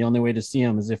aliens, and the only way to see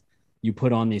them is if you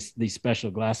put on these special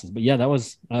glasses. But yeah, that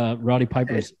was Rowdy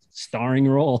Piper's starring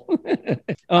role.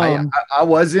 I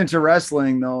was into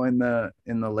wrestling though in the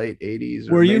late 80s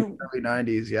or early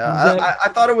 90s. Yeah. I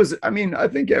thought it was, I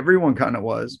think everyone kind of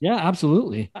was. Yeah,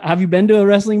 absolutely. Have you been to a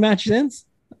wrestling match since?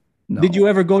 No. Did you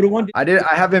ever go to one? I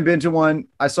haven't been to one.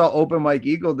 I saw Open Mike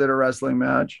Eagle did a wrestling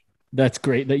match. That's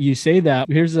great that you say that.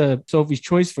 Here's a Sophie's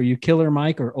choice for you: Killer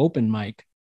Mike or Open Mike?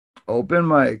 Open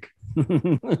Mike.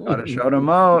 Gotta shout him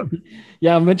out.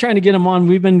 Yeah, I've been trying to get him on.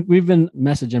 We've been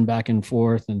messaging back and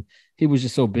forth, and he was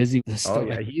just so busy. Oh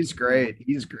yeah, he's great,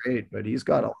 but he's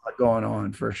got a lot going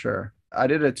on for sure. I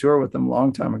did a tour with him a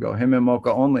long time ago, him and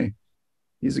Mocha Only.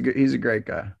 He's a great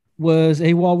guy. Was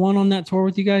AWOL1 on that tour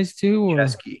with you guys too? Or?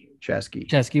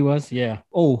 Chesky was, yeah.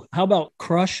 Oh, how about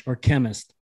Crush or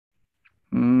Chemist?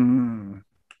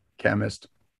 Chemist.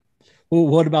 Well,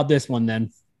 what about this one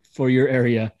then for your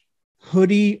area?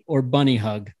 Hoodie or bunny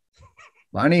hug?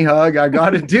 Bunny hug. I got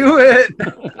to do it.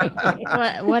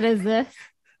 What is this?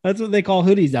 That's what they call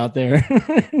hoodies out there.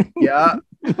 Yeah.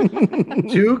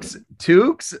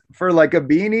 Toques for like a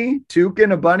beanie, toque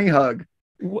and a bunny hug.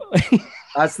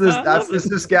 That's the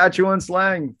Saskatchewan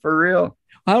slang for real.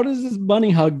 How does this bunny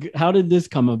hug? How did this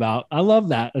come about? I love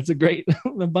that. That's a great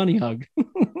bunny hug.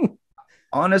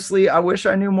 Honestly, I wish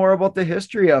I knew more about the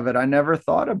history of it. I never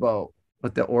thought about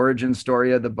what the origin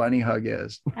story of the bunny hug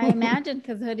is. I imagine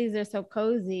because hoodies are so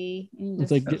cozy.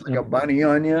 It's like a bunny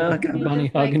on you. A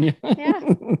bunny hugging you. Yeah.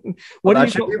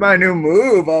 That should be my new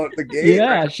move out the gate.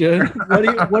 Yeah, it should.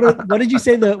 What did you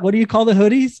say? What do you call the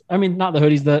hoodies? I mean, not the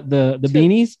hoodies, the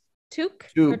beanies? Toque.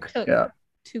 Yeah.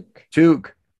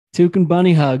 Toque and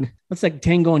bunny hug. That's like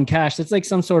Tango and Cash. That's like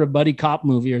some sort of buddy cop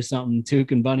movie or something.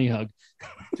 Toque and bunny hug.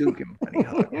 Toque and bunny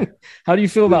hug. How do you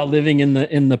feel about living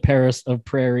in the Paris of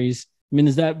prairies? I mean,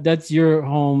 that's your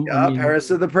home? Yeah,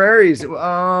 Paris of the prairies.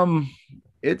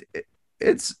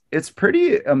 It's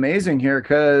pretty amazing here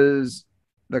because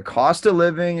the cost of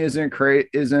living isn't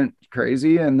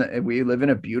crazy, and we live in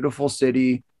a beautiful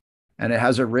city, and it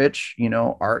has a rich,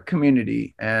 art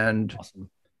community, and awesome.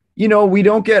 We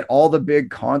don't get all the big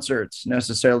concerts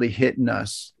necessarily hitting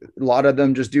us. A lot of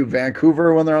them just do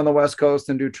Vancouver when they're on the West Coast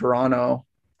and do Toronto,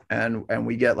 and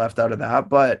we get left out of that,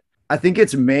 but I think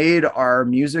it's made our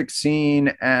music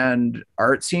scene and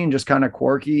art scene just kind of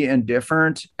quirky and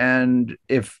different. And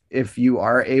if you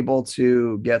are able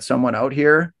to get someone out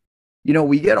here,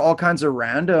 we get all kinds of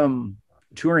random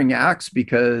touring acts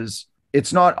because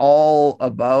it's not all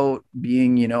about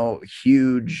being,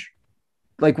 huge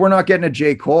like we're not getting a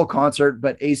J. Cole concert,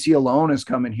 but AC Alone is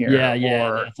coming here. Yeah,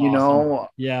 or, that's you awesome. know,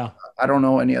 Yeah. I don't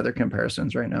know any other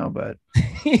comparisons right now, but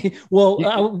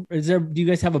well, do you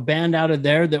guys have a band out of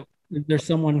there that there's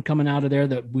someone coming out of there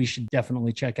that we should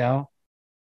definitely check out?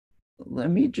 let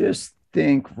me just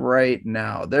think right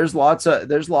now. There's lots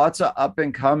of up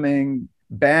and coming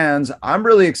bands. I'm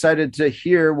really excited to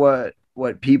hear what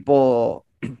people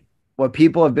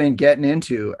have been getting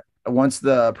into once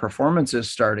the performances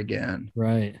start again.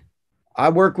 Right. I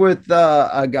work with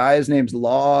a guy, his name's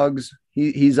Logs.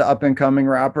 He's an up and coming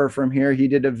rapper from here. He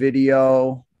did a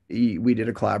video. We did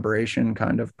a collaboration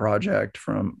kind of project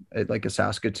from like a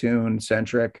Saskatoon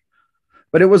centric,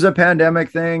 but it was a pandemic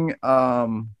thing.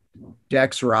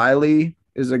 Dex Riley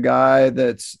is a guy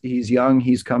he's young.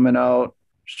 He's coming out.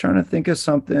 Just trying to think of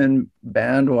something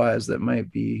band wise that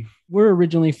might be. We're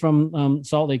originally from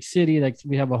Salt Lake City. Like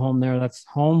we have a home there. That's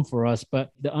home for us.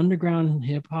 But the underground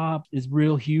hip hop is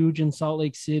real huge in Salt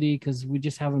Lake City because we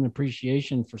just have an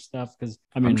appreciation for stuff. Because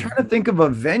I'm trying to think of a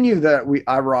venue that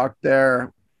I rocked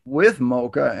there with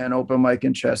Mocha and Open Mic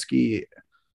and Chesky.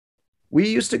 We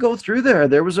used to go through there.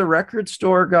 There was a record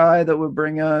store guy that would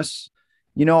bring us.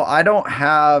 You know, I don't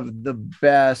have the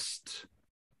best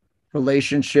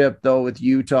relationship though with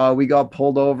Utah. We got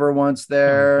pulled over once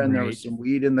there and there was some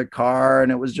weed in the car,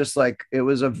 and it was just like, it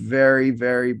was a very,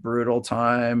 very brutal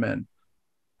time. And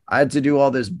I had to do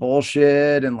all this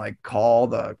bullshit and like call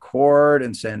the court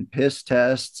and send piss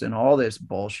tests and all this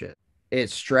bullshit. It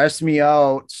stressed me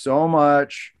out so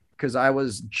much because I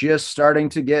was just starting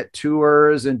to get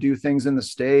tours and do things in the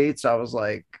States. I was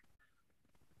like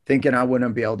thinking I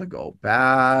wouldn't be able to go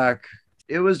back.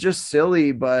 It was just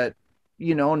silly, but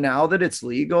you know, now that it's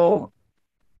legal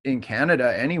in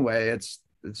Canada anyway, it's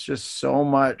just so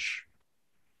much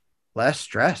less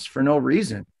stress for no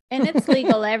reason. And it's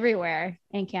legal everywhere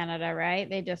in Canada, right?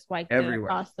 They just wiped it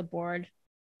across the board.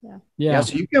 Yeah.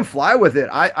 So you can fly with it.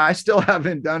 I still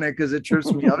haven't done it because it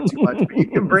trips me out too much. But you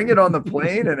can bring it on the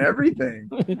plane and everything.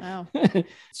 Wow.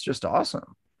 It's just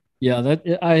awesome. Yeah,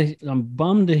 I'm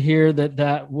bummed to hear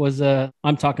that was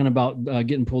I'm talking about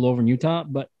getting pulled over in Utah,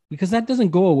 but because that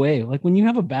doesn't go away. Like when you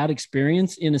have a bad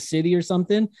experience in a city or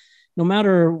something, no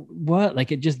matter what,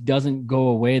 like it just doesn't go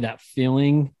away, that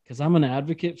feeling. Because I'm an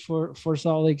advocate for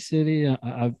Salt Lake City.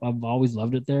 I've always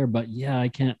loved it there, but yeah, I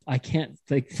can't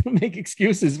like make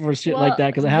excuses for shit like that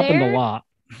because it happened a lot.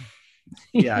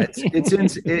 Yeah,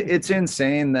 it's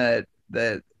insane that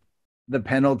the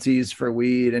penalties for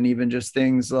weed and even just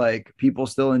things like people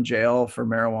still in jail for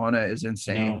marijuana is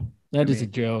insane. No, that is a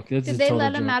joke. Did they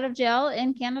let him out of jail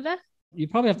in Canada? You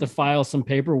probably have to file some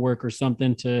paperwork or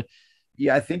something to.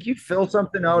 Yeah, I think you fill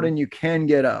something out and you can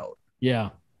get out. Yeah.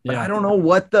 But I don't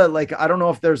know I don't know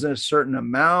if there's a certain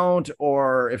amount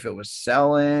or if it was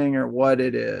selling or what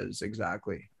it is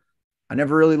exactly. I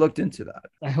never really looked into that.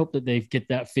 I hope that they get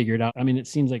that figured out. I mean, it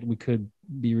seems like we could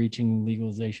be reaching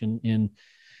legalization in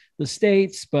the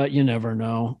States, but you never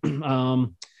know.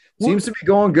 Seems to be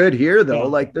going good here though.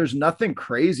 Like there's nothing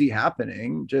crazy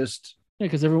happening. Just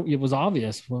because it was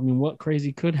obvious. I mean, what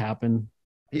crazy could happen?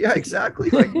 Yeah, exactly.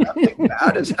 Like nothing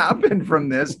bad has happened from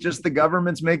this. Just the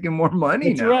government's making more money.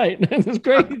 That's now. Right. It's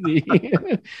crazy.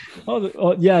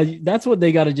 Yeah, that's what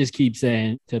they got to just keep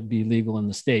saying to be legal in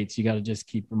the States. You got to just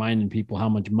keep reminding people how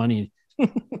much money.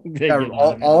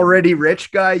 Already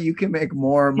rich guy, you can make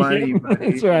more money. Yeah,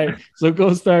 that's right. So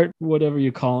go start whatever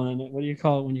you're calling it. What do you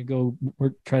call it when you go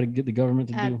or try to get the government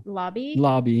to do lobby?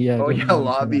 Lobby, yeah. Oh yeah,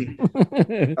 lobby.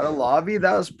 A lobby.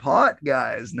 That was pot,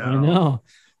 guys. No, I know.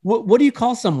 What do you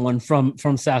call someone from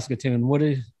Saskatoon? What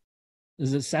is it?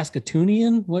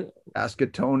 Saskatoonian? What?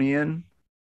 Saskatoonian?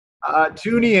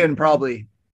 Tunian, probably.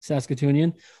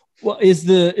 Saskatoonian. Well, is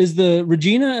the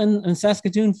Regina and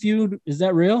Saskatoon feud? Is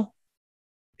that real?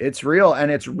 It's real,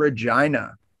 and it's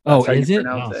Regina. That's is it?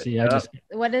 Oh, see,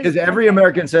 what is? Because every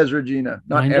American says Regina.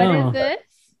 Not every. What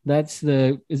is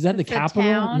this? Is that the capital?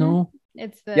 Town? No.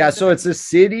 So it's a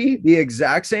city, the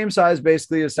exact same size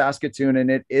basically as Saskatoon, and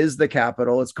it is the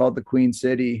capital. It's called the Queen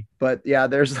City. But yeah,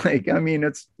 there's like, I mean,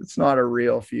 it's not a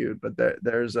real feud, but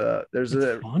there's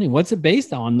funny. What's it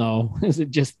based on though? Is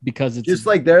it just because it's just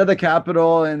like they're the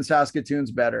capital and Saskatoon's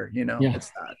better, you know? Yeah.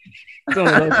 It's that.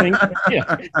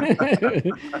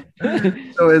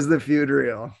 So is the feud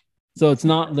real? So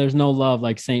there's no love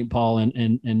like St. Paul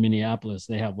and Minneapolis.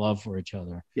 They have love for each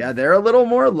other. Yeah, they're a little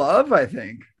more love, I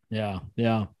think. Yeah.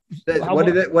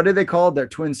 What did they call it? They're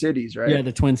twin cities, right? Yeah,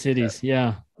 the Twin Cities.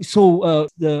 Yeah. So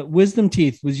the wisdom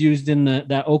teeth was used in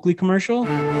that Oakley commercial.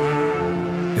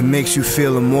 It makes you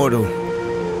feel immortal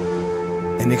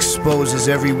and exposes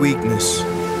every weakness.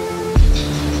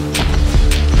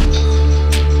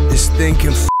 It's thing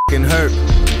can fucking hurt.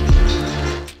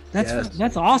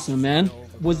 That's awesome, man.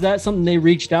 Was that something they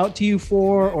reached out to you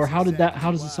for, or how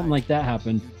does something like that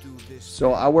happen?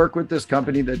 So I work with this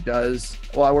company that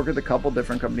I work with a couple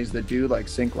different companies that do like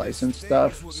sync license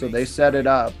stuff. So they set it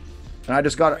up, and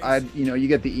you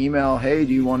get the email, hey,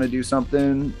 do you want to do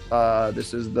something?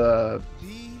 This is the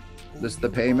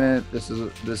payment. This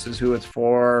is who it's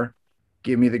for.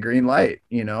 Give me the green light,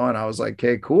 And I was like,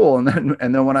 okay, cool. And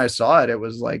then when I saw it, it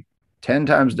was like 10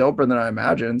 times doper than I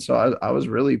imagined. So I was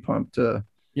really pumped to.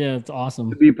 Yeah, it's awesome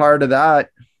to be part of that.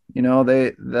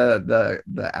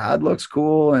 The ad looks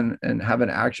cool, and having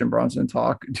Action Bronson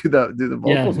do the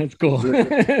vocals. Yeah, that's cool.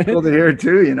 Cool to hear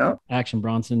too, Action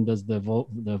Bronson does the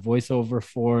voiceover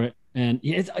for it, and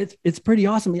it's pretty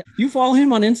awesome. You follow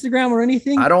him on Instagram or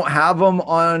anything? I don't have him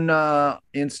on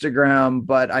Instagram,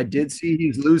 but I did see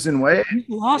he's losing weight. He's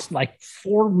lost like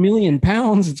 4 million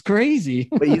pounds. It's crazy.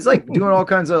 But he's like doing all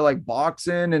kinds of like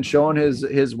boxing and showing his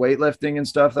weightlifting and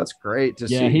stuff. That's great to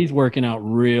see. Yeah, he's working out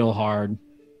real hard.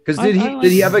 Because did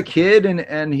he have a kid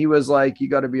and he was like, you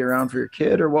got to be around for your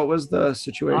kid, or what was the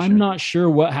situation? I'm not sure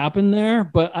what happened there,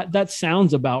 but that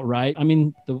sounds about right. I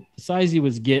mean, the size he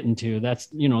was getting to,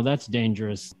 that's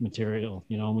dangerous material.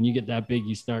 When you get that big,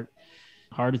 you start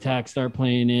heart attacks start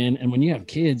playing in. And when you have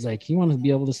kids, like, you want to be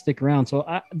able to stick around. So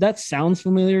that sounds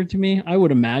familiar to me. I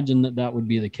would imagine that would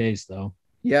be the case though.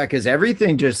 Yeah, because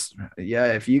everything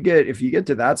if you get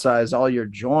to that size, all your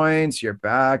joints, your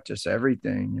back, just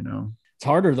everything, It's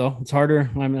harder though. It's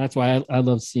harder. I mean, that's why I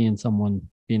love seeing someone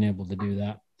being able to do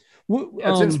that.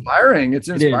 It's inspiring. It's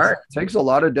inspiring. It takes a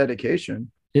lot of dedication.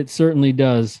 It certainly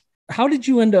does. How did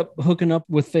you end up hooking up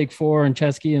with Fake Four and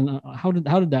Chesky, and how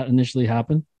did that initially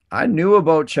happen? I knew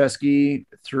about Chesky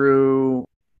through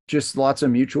just lots of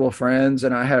mutual friends,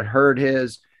 and I had heard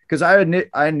because I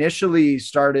initially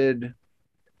started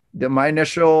my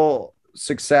initial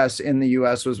success in the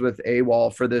US was with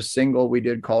AWOL for this single we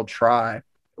did called Try.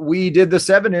 We did the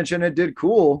 7-inch and it did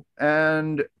cool.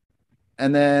 And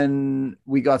then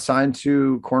we got signed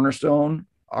to Cornerstone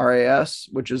RAS,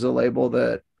 which is a label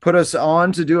that put us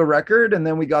on to do a record. And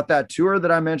then we got that tour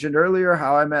that I mentioned earlier,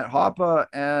 How I Met Hoppa.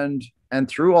 And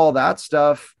through all that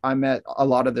stuff, I met a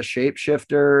lot of the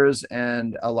Shapeshifters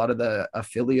and a lot of the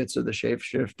affiliates of the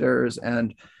Shapeshifters.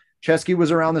 And Chesky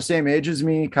was around the same age as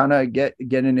me, kind of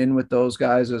getting in with those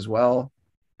guys as well.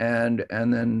 And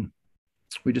then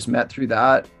we just met through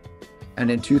that. And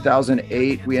in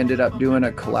 2008, we ended up doing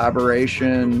a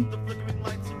collaboration,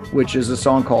 which is a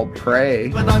song called Pray.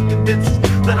 But I'm convinced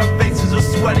that our faces are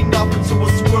sweating up into a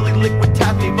swirly liquid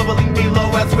taffy bubbling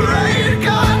below as pray to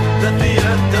God that the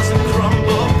earth doesn't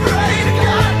crumble. Pray to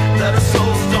God that our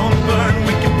souls don't burn.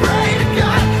 We can pray to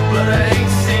God, but I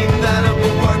ain't seen that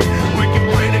ever work. We can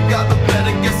pray to God, but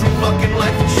better get some fucking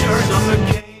life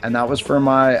insurance. And that was for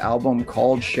my album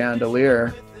called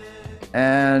Chandelier.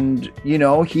 And,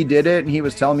 he did it, and he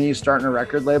was telling me he's starting a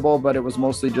record label, but it was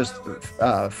mostly just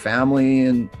family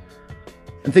and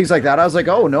things like that. I was like,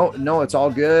 oh, no, it's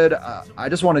all good. I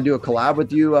just want to do a collab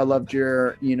with you. I loved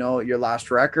your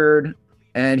last record.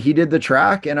 And he did the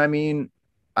track. And I mean,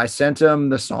 I sent him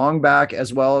the song back,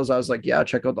 as well as I was like, yeah,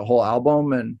 check out the whole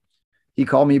album. And he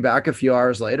called me back a few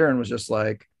hours later and was just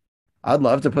like, I'd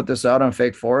love to put this out on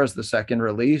Fake Four as the second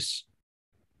release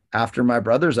after my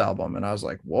brother's album. And I was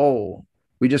like, whoa,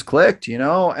 we just clicked,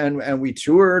 and we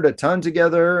toured a ton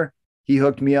together. He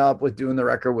hooked me up with doing the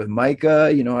record with Micah.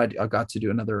 I got to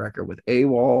do another record with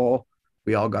AWOL.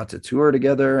 We all got to tour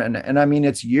together. And I mean,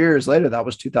 it's years later. That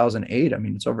was 2008. I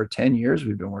mean, it's over 10 years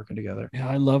we've been working together. Yeah,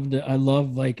 I loved it. I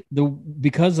love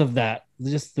because of that,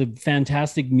 just the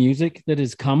fantastic music that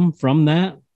has come from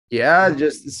that. Yeah,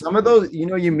 just some of those,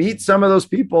 you meet some of those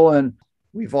people, and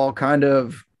we've all kind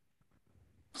of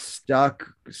stuck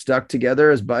together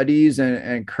as buddies.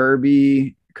 And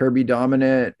Kirby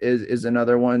Dominant is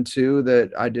another one too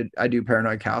that I do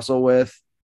Paranoid Castle with,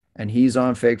 and he's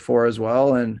on Fake Four as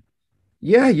well. And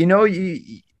yeah,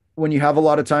 when you have a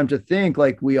lot of time to think,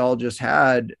 like we all just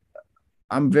had,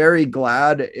 I'm very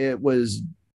glad it was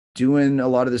doing a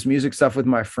lot of this music stuff with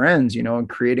my friends, and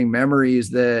creating memories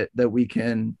that we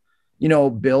can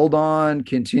build on,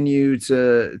 continue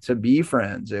to be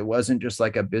friends. It wasn't just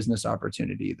like a business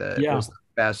opportunity that was the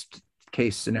best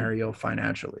case scenario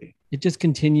financially. It just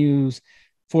continues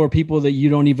for people that you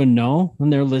don't even know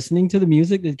when they're listening to the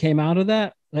music that came out of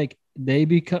that. Like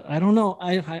I don't know.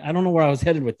 I don't know where I was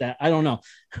headed with that. I don't know.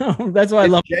 That's why I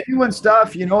love genuine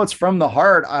stuff. It's from the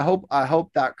heart. I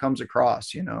hope that comes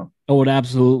across, Oh, it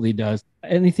absolutely does.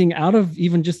 Anything out of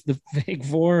even just the Fake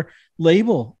Four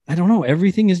label. I don't know.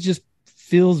 Everything is just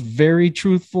feels very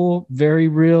truthful, very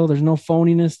real. There's no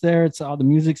phoniness there. It's all, the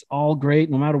music's all great,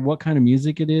 no matter what kind of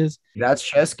music it is. That's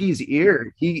Chesky's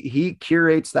ear. He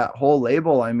curates that whole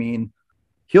label. I mean,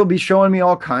 he'll be showing me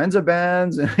all kinds of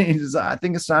bands, and I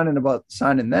think it's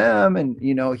signing them. And,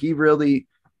 you know, he's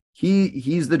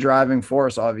the driving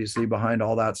force, obviously, behind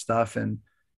all that stuff. And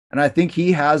I think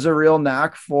he has a real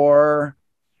knack for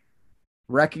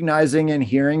recognizing and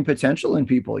hearing potential in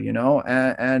people, you know,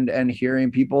 and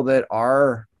hearing people that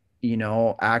are, you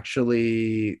know,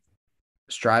 actually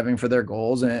striving for their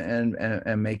goals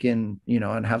and making, you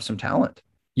know, and have some talent.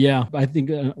 Yeah, I think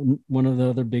one of the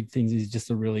other big things, he's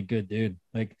just a really good dude.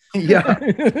 Like, yeah,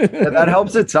 that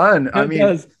helps a ton. I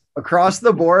mean, across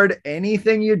the board,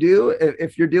 anything you do,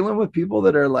 if you're dealing with people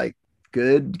that are like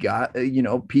good you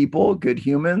know, people, good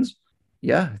humans,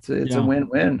 yeah, it's a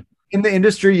win-win. In the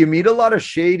industry, you meet a lot of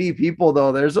shady people,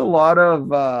 though. There's a lot of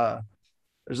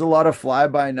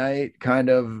fly-by-night kind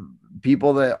of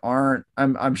people that aren't,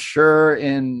 I'm sure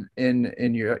in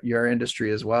your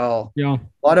industry as well. Yeah.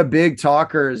 A lot of big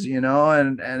talkers, you know,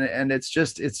 and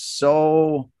it's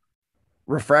so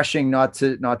refreshing not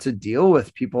to deal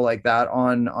with people like that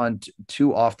on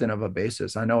too often of a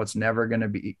basis. I know it's never going to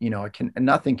be, you know,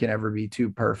 nothing can ever be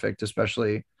too perfect,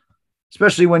 especially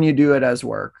when you do it as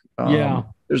work.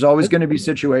 There's always going to be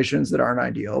situations that aren't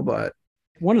ideal, but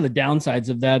one of the downsides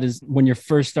of that is when you're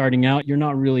first starting out, you're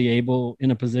not really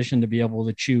in a position to be able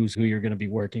to choose who you're going to be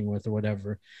working with or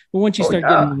whatever. But once you start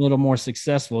getting a little more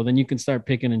successful, then you can start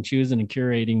picking and choosing and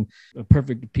curating the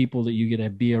perfect people that you get to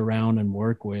be around and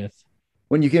work with.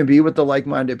 When you can be with the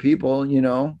like-minded people, you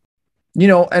know,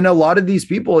 and a lot of these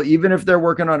people, even if they're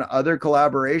working on other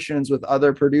collaborations with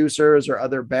other producers or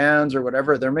other bands or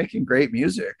whatever, they're making great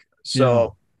music.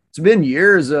 So it's been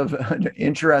years of an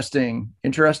interesting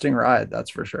ride. That's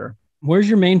for sure. Where's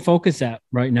your main focus at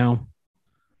right now?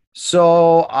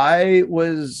 So I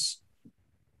was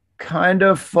kind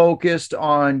of focused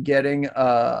on getting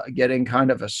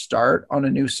kind of a start on a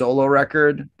new solo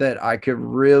record that I could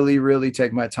really, really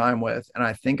take my time with. And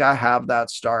I think I have that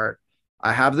start.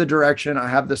 I have the direction, I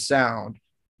have the sound.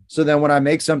 So then when I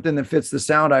make something that fits the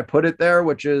sound, I put it there,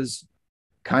 which is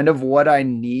kind of what I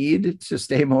need to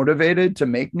stay motivated to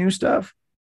make new stuff.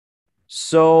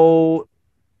 So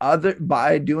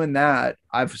by doing that,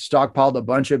 I've stockpiled a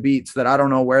bunch of beats that I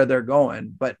don't know where they're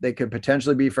going, but they could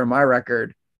potentially be for my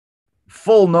record,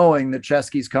 full knowing that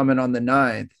Chesky's coming on the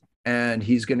 9th and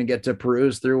he's going to get to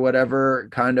peruse through whatever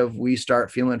kind of we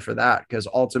start feeling for that. Cause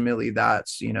ultimately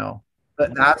that's, you know,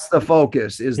 that's the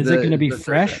focus. Is it going to be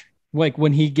fresh? Like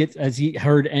when has he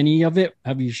heard any of it?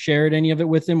 Have you shared any of it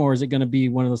with him? Or is it going to be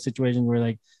one of those situations where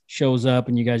like shows up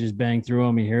and you guys just bang through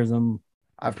him, he hears them?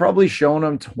 I've probably shown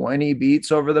him 20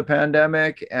 beats over the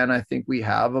pandemic. And I think we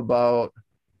have about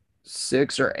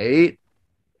 6 or 8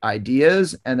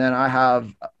 ideas. And then I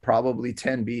have probably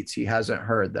 10 beats he hasn't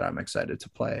heard that I'm excited to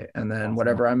play. And then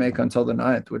whatever I make until the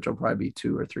 9th, which will probably be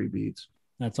 2 or 3 beats.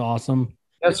 That's awesome.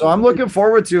 Yeah, so I'm looking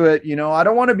forward to it. You know, I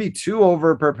don't want to be too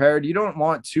over prepared. You don't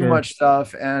want too much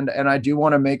stuff. And I do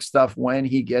want to make stuff when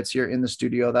he gets here in the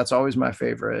studio. That's always my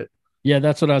favorite. Yeah,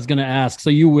 that's what I was going to ask. So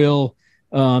you will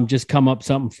just come up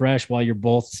something fresh while you're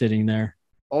both sitting there.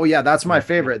 Oh yeah, that's my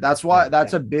favorite. That's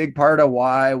a big part of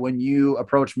why when you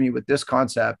approached me with this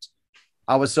concept,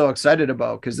 I was so excited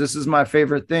about, because this is my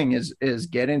favorite thing is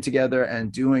getting together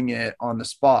and doing it on the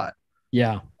spot.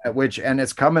 Yeah. And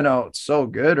it's coming out so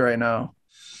good right now.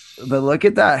 But look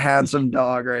at that handsome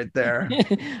dog right there.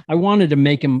 I wanted to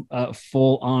make him a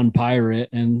full-on pirate,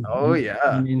 and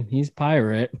I mean, he's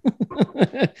pirate.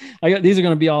 These are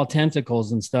going to be all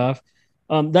tentacles and stuff.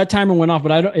 That timer went off,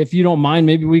 but if you don't mind,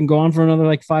 maybe we can go on for another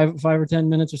like 5 or 10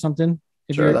 minutes or something.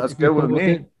 Sure, that's good with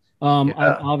me.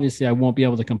 Obviously, I won't be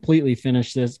able to completely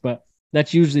finish this, but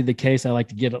that's usually the case. I like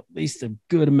to get at least a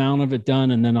good amount of it done,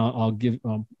 and then I'll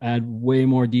add way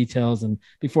more details. And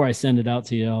before I send it out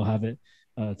to you, I'll have it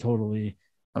totally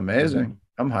amazing.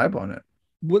 I'm hype on it.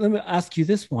 Well, let me ask you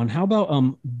this one. How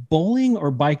about bowling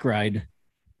or bike ride?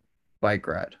 Bike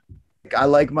ride. I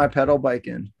like my pedal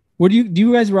biking. Do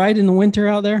you guys ride in the winter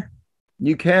out there?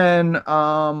 You can.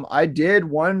 I did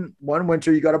one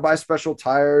winter. You got to buy special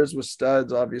tires with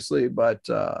studs, obviously, but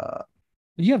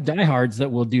you have diehards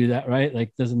that will do that, right?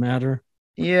 Like, doesn't matter.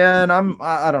 Yeah, and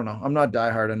I don't know. I'm not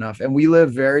diehard enough, and we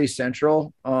live very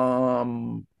central.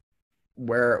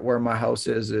 Where my house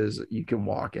is you can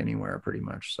walk anywhere pretty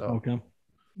much. So okay.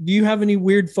 Do you have any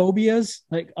weird phobias?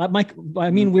 Like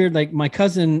weird. Like my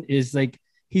cousin is like,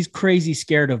 he's crazy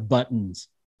scared of buttons.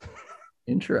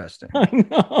 Interesting. I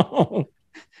know.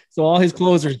 So all his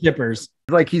clothes are zippers.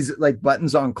 Like he's like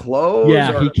buttons on clothes.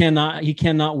 Yeah, or... he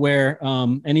cannot wear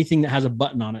anything that has a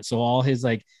button on it. So all his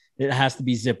like it has to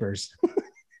be zippers.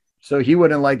 So he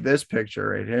wouldn't like this picture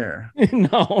right here.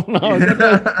 No.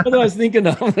 That's what I was thinking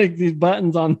of, like these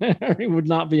buttons on there. He would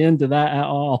not be into that at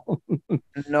all.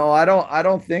 No, I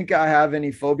don't think I have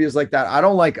any phobias like that. I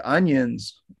don't like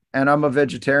onions, and I'm a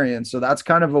vegetarian, so that's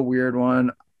kind of a weird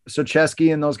one. So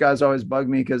Chesky and those guys always bug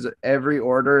me because every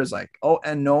order is like, oh,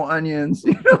 and no onions.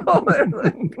 You know,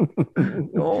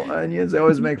 like, no onions. They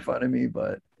always make fun of me,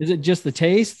 but is it just the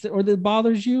taste or that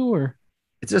bothers you, or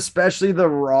it's especially the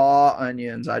raw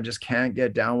onions I just can't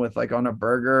get down with, like on a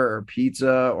burger or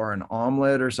pizza or an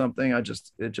omelet or something. It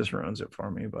just ruins it for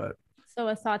me. But so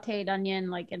a sauteed onion,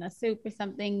 like in a soup or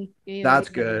something. That's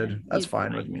good. That's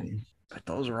fine with me. But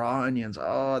those raw onions,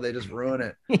 oh, they just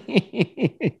ruin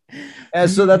it. And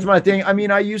so that's my thing. I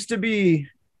mean, I used to be,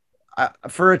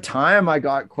 for a time, I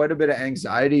got quite a bit of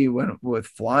anxiety with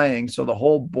flying. So the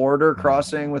whole border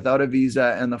crossing without a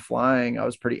visa and the flying, I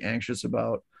was pretty anxious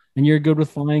about. And you're good with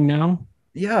flying now?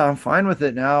 Yeah, I'm fine with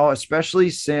it now, especially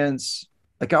since,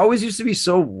 like, I always used to be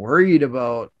so worried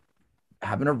about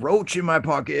having a roach in my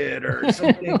pocket or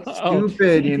something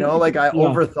stupid, you know, like I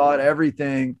overthought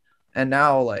everything. And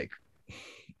now, like,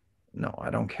 no, I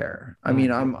don't care. I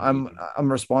mean,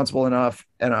 I'm responsible enough,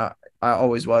 and I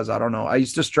always was. I don't know. I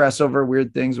used to stress over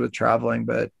weird things with traveling,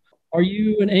 but are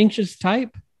you an anxious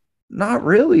type? Not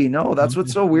really. No, that's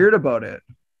what's so weird about it.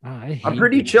 I'm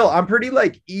pretty chill. I'm pretty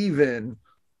like even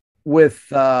with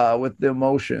the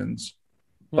emotions,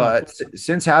 but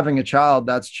since having a child,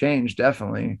 that's changed.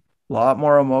 Definitely a lot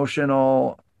more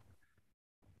emotional,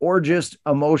 or just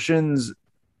emotions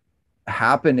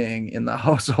happening in the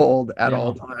household at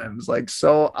all times, like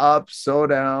so up, so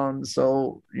down,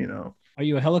 so, you know. Are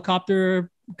you a helicopter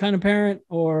kind of parent,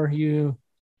 or you?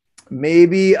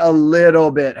 Maybe a little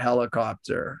bit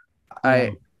helicopter.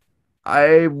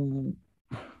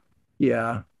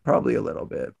 Yeah, probably a little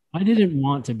bit. I didn't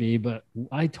want to be, but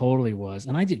I totally was.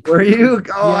 And I did. Were you?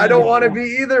 Oh, yeah, I don't want to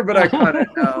be either, but I kind of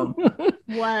am.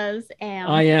 Am.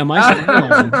 I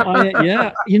am.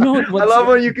 Yeah. You know what? I love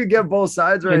when you could get both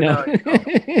sides right now.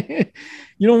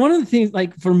 You know, one of the things,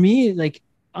 like for me, like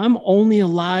I'm only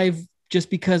alive just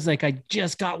because like I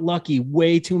just got lucky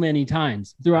way too many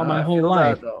times throughout my whole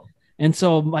life. And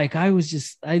so like I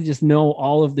just know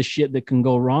all of the shit that can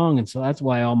go wrong. And so that's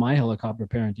why all my helicopter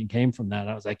parenting came from that.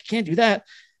 I was like, you can't do that.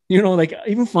 You know, like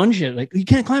even fun shit, like you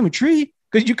can't climb a tree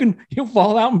because you'll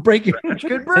fall out and break your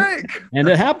good break. And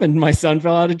it happened. My son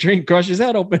fell out of a tree and crushed his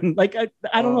head open. Like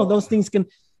I don't know. Those things can,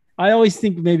 I always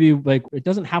think maybe like it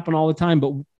doesn't happen all the time,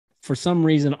 but for some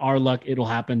reason, our luck, it'll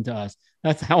happen to us.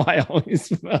 That's how I always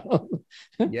felt.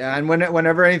 Yeah. And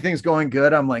whenever anything's going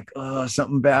good, I'm like, oh,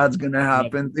 something bad's going to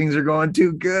happen. Yep. Things are going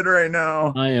too good right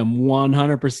now. I am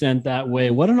 100% that way.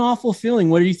 What an awful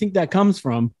feeling. Where do you think that comes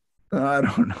from? I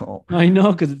don't know. I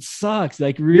know, because it sucks.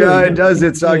 Like really. Yeah, it does.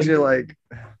 It sucks. You're like,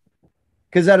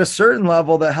 because at a certain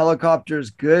level, the helicopter is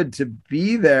good to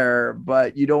be there,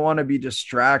 but you don't want to be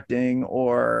distracting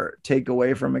or take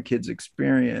away from a kid's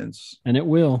experience. And it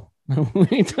will.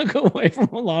 We took away from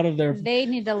a lot of their. They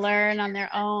need to learn on their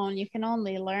own. You can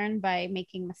only learn by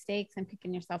making mistakes and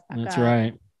picking yourself back up. That's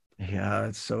right. Yeah,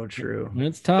 it's so true.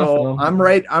 It's tough. So I'm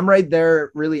right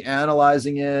there, really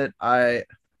analyzing it. I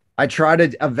try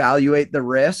to evaluate the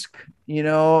risk. You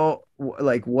know,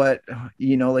 like what,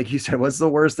 you know, like you said, what's the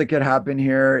worst that could happen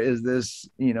here? Is this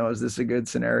a good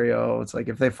scenario? It's like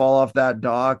if they fall off that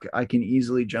dock, I can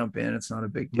easily jump in. It's not a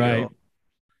big deal. Right.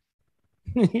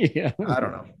 Yeah, I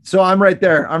don't know. So I'm right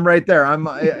there.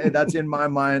 That's in my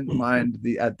mind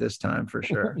at this time for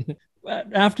sure.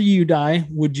 After you die,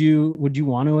 would you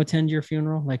want to attend your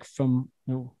funeral? Like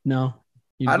no.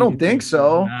 I don't think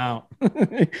so. No.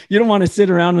 You don't want to sit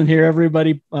around and hear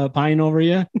everybody pine over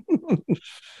you.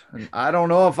 I don't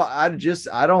know if I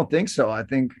don't think so. I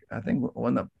think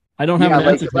when the I don't have an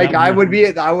answer like I would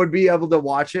be able to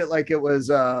watch it like it was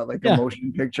like a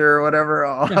motion picture or whatever.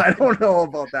 Oh, yeah. I don't know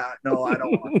about that. No, I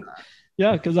don't want that.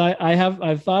 Yeah, because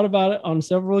I've thought about it on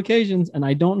several occasions and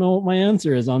I don't know what my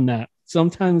answer is on that.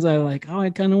 Sometimes I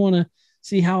kind of want to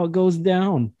see how it goes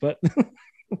down, but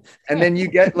and then you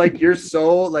get like your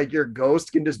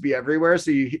ghost can just be everywhere,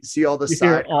 so you see all the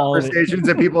side conversations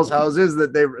at people's houses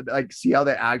that they like see how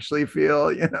they actually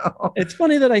feel, you know. It's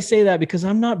funny that I say that because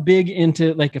I'm not big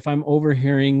into like if I'm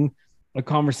overhearing a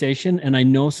conversation and I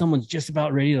know someone's just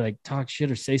about ready to like talk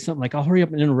shit or say something, like I'll hurry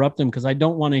up and interrupt them because I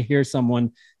don't want to hear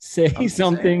someone say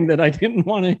something that I didn't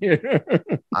want to hear.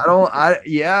 I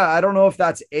don't know if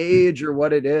that's age or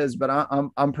what it is, but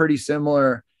I'm pretty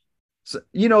similar. So,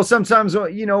 sometimes,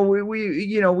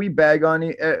 we bag on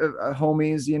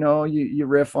homies, you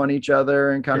riff on each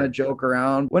other and kind of joke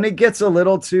around. When it gets a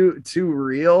little too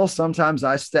real, sometimes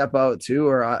I step out too,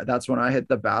 or that's when I hit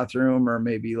the bathroom, or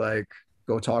maybe like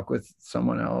go talk with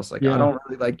someone else. Like, I don't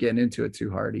really like getting into it too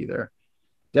hard either.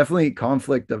 Definitely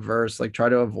conflict averse, like try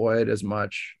to avoid as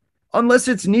much unless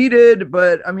it's needed.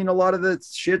 But I mean, a lot of the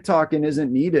shit talking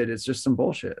isn't needed. It's just some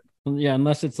bullshit. Yeah,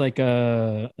 unless it's like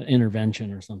a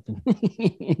intervention or something.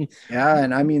 Yeah,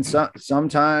 and I mean,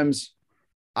 sometimes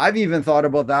I've even thought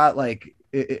about that, like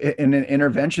in an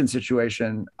intervention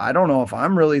situation. I don't know if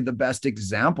I'm really the best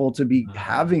example to be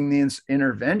having this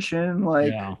intervention.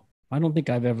 Like, yeah, I don't think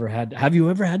I've ever had. Have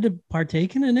you ever had to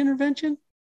partake in an intervention?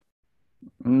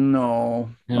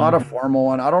 No, not a formal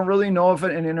one. I don't really know if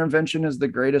an intervention is the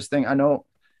greatest thing. I know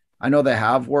they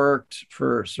have worked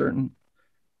for certain.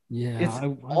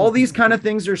 Yeah, all these kind of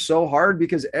things are so hard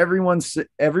because everyone's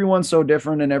so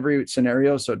different and every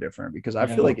scenario is so different, because I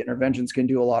feel like interventions can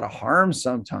do a lot of harm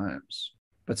sometimes,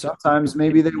 but sometimes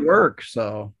maybe they work.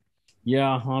 So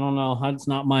yeah, I don't know. That's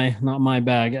not my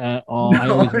bag at all. I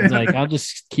always was like, I'll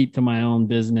just keep to my own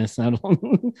business. I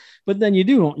don't. But then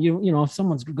if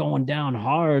someone's going down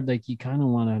hard, like you kind of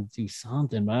want to do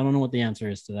something, but I don't know what the answer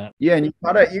is to that. Yeah, and you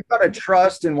gotta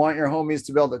trust and want your homies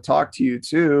to be able to talk to you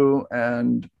too,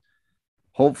 and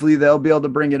hopefully they'll be able to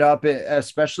bring it up,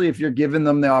 especially if you're giving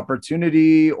them the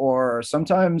opportunity. Or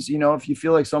sometimes, if you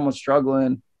feel like someone's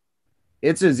struggling,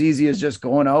 it's as easy as just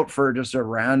going out for just a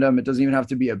random, it doesn't even have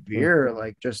to be a beer,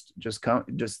 like just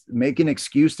make an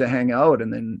excuse to hang out.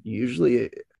 And then usually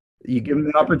you give them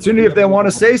the opportunity. If they want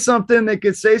to say something, they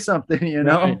could say something,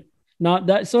 Right. Not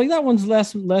that. So that one's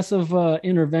less of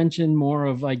intervention, more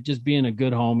of like just being a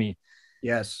good homie.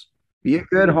 Yes. Be a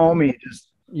good homie. Just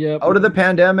out of the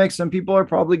pandemic, some people are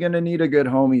probably going to need a good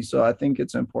homie. So I think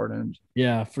it's important.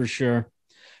 Yeah, for sure.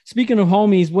 Speaking of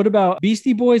homies, what about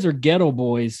Beastie Boys or Ghetto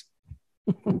Boys?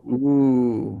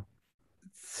 Ooh,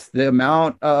 the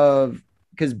amount of,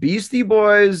 because Beastie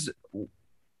Boys,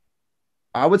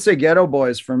 I would say Ghetto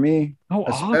Boys for me. Oh,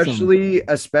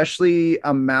 especially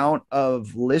amount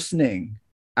of listening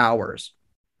hours.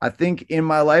 I think in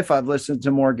my life I've listened to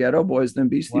more Ghetto Boys than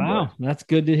Beastie Boys. Wow, that's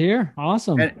good to hear.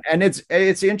 Awesome. And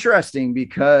it's interesting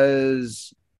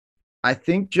because I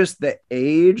think just the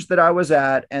age that I was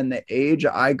at and the age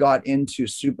I got into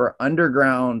super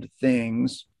underground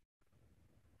things,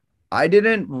 I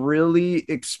didn't really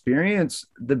experience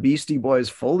the Beastie Boys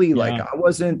fully. Yeah. Like I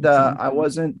wasn't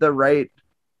the right.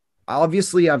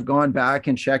 Obviously I've gone back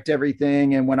and checked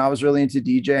everything. And when I was really into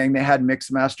DJing, they had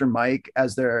Mixmaster Mike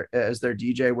as their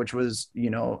DJ, which was,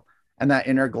 and that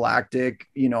Intergalactic,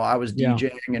 I was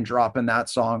DJing and dropping that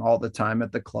song all the time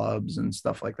at the clubs and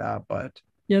stuff like that. But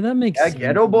yeah, that makes sense.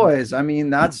 Ghetto Boys. I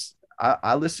mean,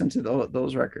 I listened to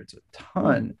those records a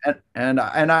ton, and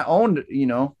I owned,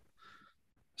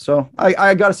 so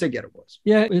I gotta say Ghetto Boys.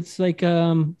 Yeah, it's like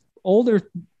older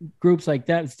groups like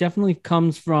that. It definitely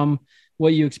comes from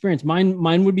what you experience.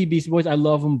 Mine would be Beastie Boys. I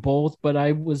love them both, but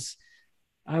I was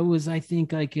I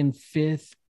think like in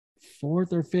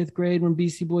fourth or fifth grade when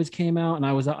Beastie Boys came out, and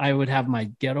I would have my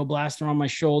ghetto blaster on my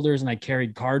shoulders, and I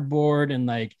carried cardboard, and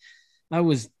like I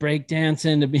was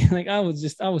breakdancing to be like I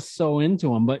was so into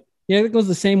them. But yeah, it goes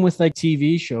the same with like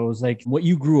TV shows, like what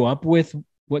you grew up with,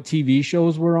 what TV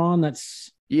shows were on.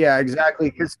 Yeah, exactly.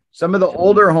 Because some of the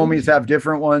older homies have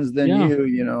different ones than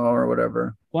you, or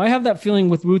whatever. Well, I have that feeling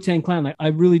with Wu-Tang Clan. Like, I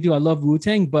really do. I love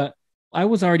Wu-Tang, but I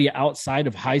was already outside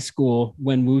of high school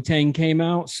when Wu-Tang came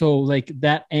out. So like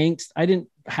that angst, I didn't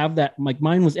have that. Like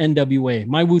mine was NWA.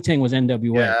 My Wu-Tang was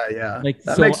NWA. Yeah. Like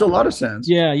that makes a lot of sense.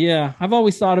 Yeah. I've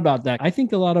always thought about that. I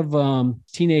think a lot of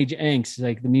teenage angst,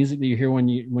 like the music that you hear when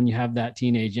you have that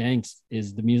teenage angst,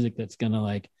 is the music that's gonna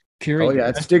like curate. Oh yeah,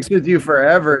 it sticks with you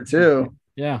forever too.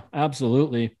 Yeah,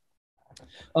 absolutely.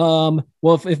 Well,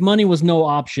 if money was no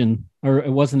option or it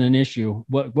wasn't an issue,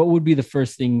 what would be the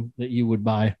first thing that you would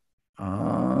buy?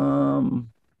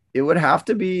 It would have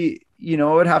to be,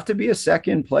 a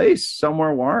second place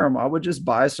somewhere warm. I would just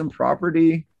buy some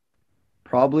property,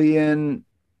 probably in,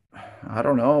 I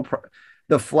don't know,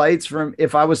 the flights from,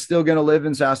 if I was still going to live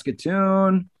in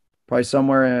Saskatoon, probably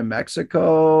somewhere in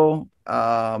Mexico.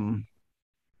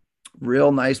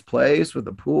 Real nice place with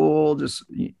a pool. Just,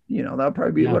 that'd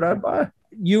probably be what I'd buy.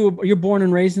 You're born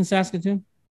and raised in Saskatoon?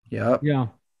 Yep. Yeah.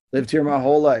 Lived here my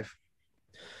whole life.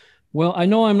 Well, I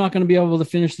know I'm not going to be able to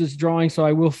finish this drawing, so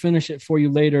I will finish it for you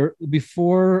later.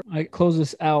 Before I close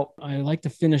this out, I like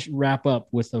to wrap up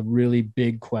with a really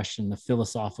big question, the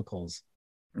philosophicals.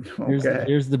 Okay.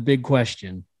 Here's the big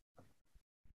question.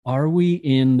 Are we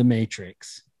in the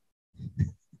Matrix?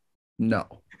 No.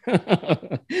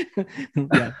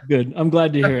 Yeah, good. I'm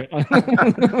glad to hear it.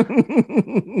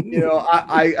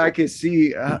 I can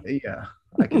see, yeah,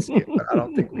 I can see it, but I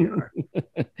don't think we are.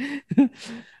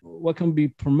 What can we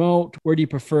promote? Where do you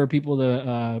prefer people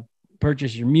to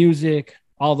purchase your music?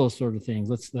 All those sort of things.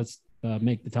 Let's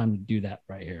make the time to do that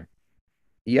right here.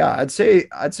 Yeah, I'd say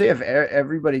if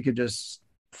everybody could just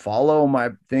follow my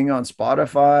thing on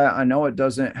Spotify. I know it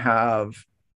doesn't have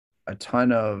a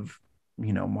ton of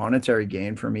monetary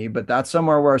gain for me, but that's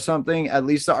somewhere where something, at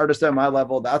least the artist at my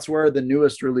level, that's where the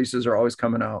newest releases are always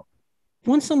coming out.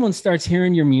 Once someone starts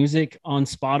hearing your music on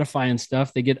Spotify and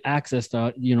stuff, they get access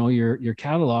to your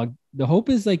catalog. The hope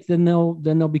is like then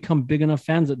they'll become big enough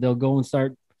fans that they'll go and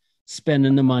start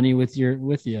spending the money with you,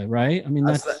 right? I mean,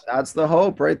 that's the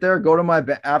hope right there. Go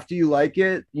to after you like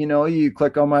it, you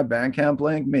click on my Bandcamp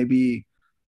link. Maybe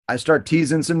I start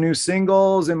teasing some new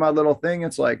singles in my little thing.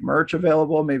 It's like merch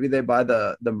available. Maybe they buy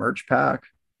the merch pack.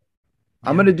 Yeah.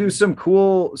 I'm gonna do some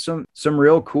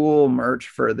real cool merch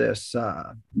for this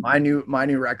my new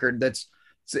record.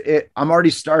 I'm already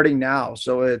starting now,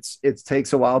 so it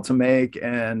takes a while to make,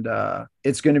 and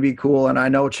it's going to be cool. And I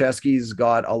know Chesky's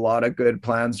got a lot of good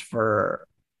plans for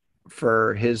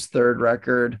his third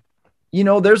record.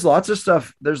 There's lots of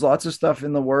stuff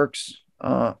in the works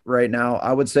right now.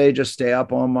 I would say just stay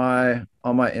up on my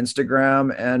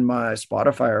Instagram and my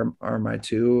Spotify are my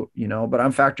two, but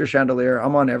I'm Factor Chandelier.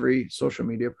 I'm on every social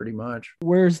media pretty much.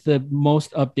 Where's the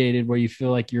most updated where you feel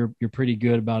like you're pretty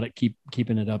good about it,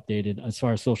 keeping it updated as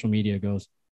far as social media goes?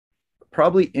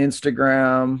 Probably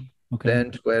Instagram, okay,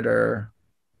 then Twitter,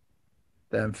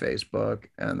 then Facebook,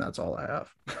 and that's all I have.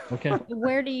 Okay.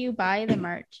 Where do you buy the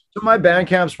merch? So my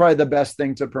Bandcamp's probably the best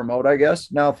thing to promote, I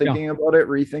guess. Now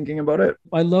rethinking about it.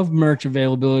 I love merch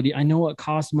availability. I know it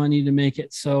costs money to make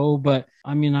it but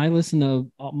I mean, I listen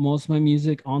to most of my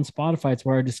music on Spotify. It's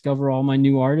where I discover all my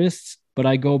new artists, but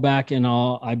I go back and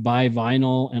I buy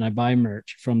vinyl and I buy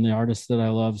merch from the artists that I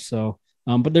love. So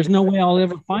but there's no way I'll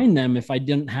ever find them if I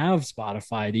didn't have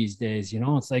Spotify these days.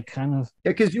 It's like kind of.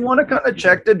 Yeah, because you want to kind of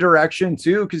check the direction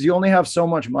too, because you only have so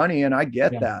much money. And I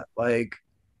get that. Like,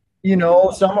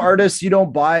 some artists, you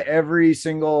don't buy every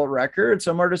single record.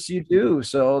 Some artists you do.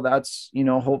 So that's,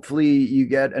 hopefully you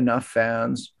get enough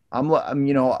fans. I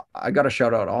got to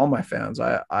shout out all my fans.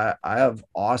 I have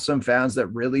awesome fans that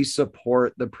really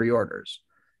support the pre-orders.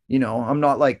 I'm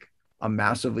not like a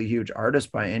massively huge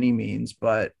artist by any means,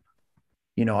 but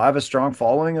I have a strong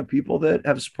following of people that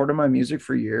have supported my music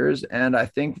for years. And I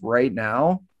think right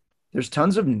now there's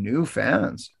tons of new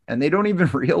fans and they don't even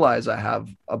realize I have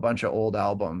a bunch of old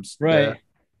albums. Right.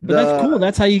 But that's cool.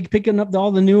 That's how you picking up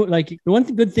all the new, like the one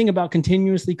good thing about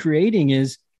continuously creating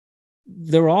is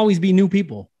there will always be new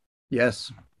people.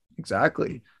 Yes,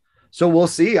 exactly. So we'll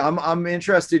see. I'm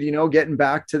interested, getting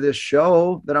back to this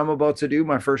show that I'm about to do,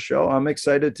 my first show. I'm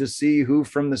excited to see who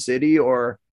from the city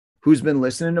or who's been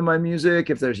listening to my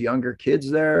music. If there's younger kids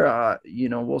there,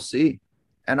 we'll see.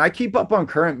 And I keep up on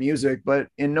current music, but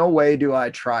in no way do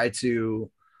I try to,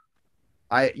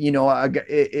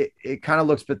 it kind of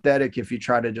looks pathetic if you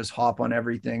try to just hop on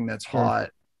everything that's hot.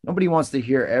 Nobody wants to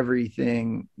hear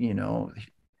everything,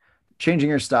 changing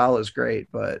your style is great,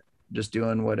 but just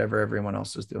doing whatever everyone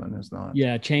else is doing is not.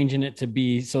 Yeah, changing it to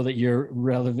be so that you're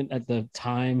relevant at the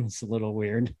time. It's a little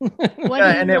weird.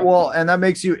 And that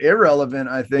makes you irrelevant,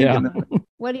 I think. Yeah.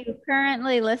 What are you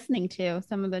currently listening to?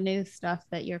 Some of the new stuff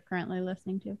that you're currently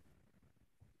listening to.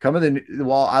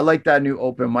 I like that new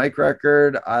open mic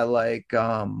record. I like,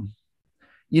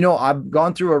 I've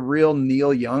gone through a real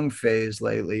Neil Young phase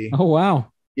lately. Oh,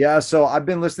 wow. Yeah. So I've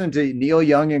been listening to Neil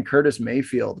Young and Curtis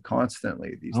Mayfield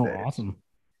constantly these days. Oh, awesome.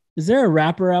 Is there a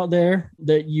rapper out there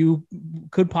that you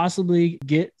could possibly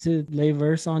get to lay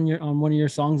verse on one of your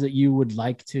songs that you would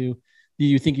like to? Do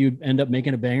you think you'd end up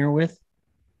making a banger with?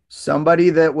 Somebody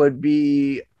that would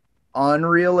be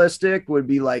unrealistic would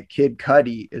be like Kid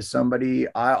Cudi is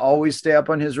somebody I always stay up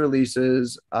on his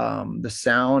releases. The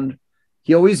sound,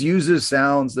 he always uses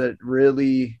sounds that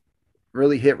really,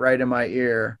 really hit right in my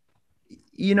ear.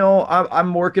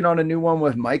 I'm working on a new one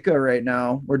with Micah right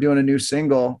now. We're doing a new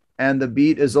single. And the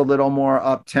beat is a little more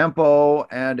up tempo,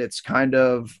 and it's kind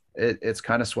of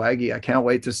swaggy. I can't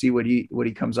wait to see what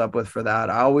he comes up with for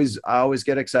that. I always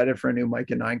get excited for a new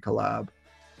Mike and 9 collab.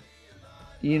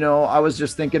 I was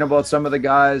just thinking about some of the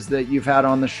guys that you've had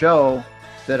on the show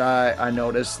that I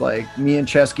noticed, like me and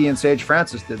Chesky and Sage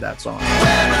Francis did that song.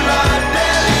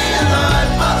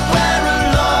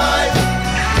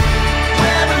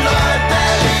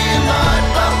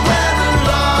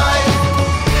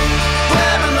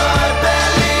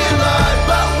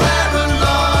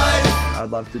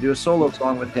 love to do a solo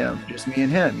song with him, just me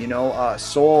and him. You know,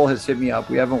 Soul has hit me up.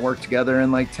 We haven't worked together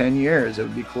in like 10 years. It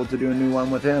would be cool to do a new one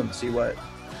with him. See what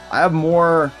I have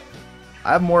more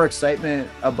excitement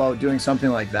about doing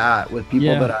something like that with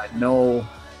people that I know,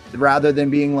 rather than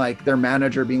being like their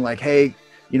manager being like, hey,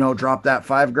 you know, drop that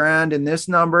 $5,000 in this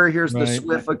number. Here's the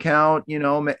Swift account. You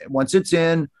know, once it's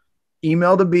in,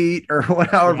 email the beat or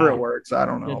however it works. I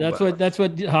don't know. Yeah, that's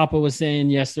what Hoppa was saying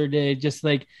yesterday. Just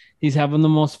like he's having the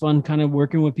most fun kind of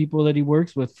working with people that he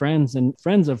works with, friends and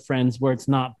friends of friends, where it's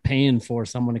not paying for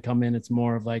someone to come in. It's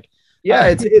more of like,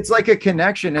 it's like a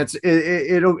connection.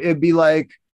 It'd be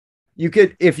like, you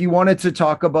could, if you wanted to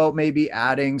talk about maybe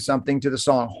adding something to the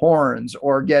song, horns,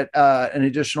 or get an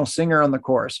additional singer on the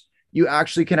chorus, you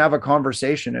actually can have a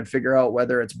conversation and figure out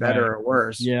whether it's better or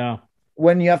worse. Yeah.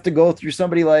 When you have to go through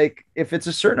somebody, like if it's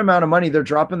a certain amount of money, they're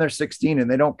dropping their 16 and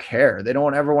they don't care. They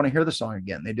don't ever want to hear the song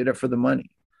again. They did it for the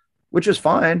money, which is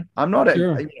fine. I'm not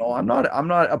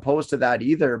opposed to that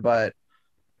either, but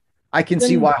I can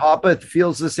see why Hoppa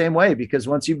feels the same way, because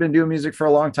once you've been doing music for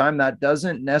a long time, that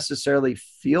doesn't necessarily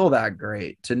feel that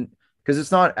great because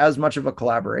it's not as much of a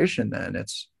collaboration then.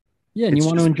 And you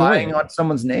want to enjoy it on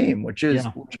someone's name, which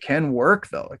can work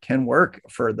though. It can work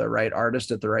for the right artist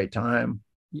at the right time.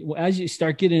 As you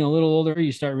start getting a little older,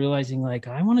 you start realizing like,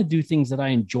 I want to do things that I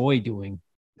enjoy doing.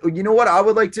 You know what I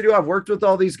would like to do? I've worked with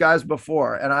all these guys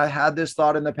before, and I had this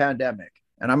thought in the pandemic,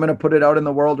 and I'm going to put it out in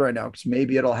the world right now because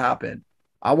maybe it'll happen.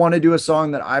 I want to do a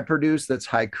song that I produce that's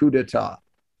haiku d'etat.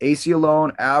 AC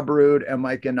Alone, Abrood, and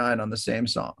Mike and Nine on the same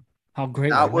song. How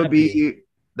great that would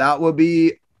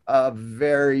be a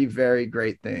very, very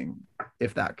great thing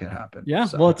if that could happen. Yeah.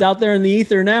 So, well, it's out there in the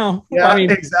ether now. Yeah, I mean,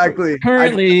 exactly.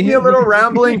 Currently, a little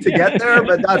rambling to get there,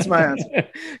 but that's my answer.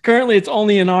 Currently, it's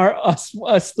only in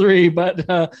us three,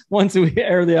 but once we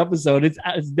air the episode,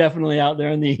 it's definitely out there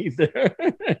in the ether.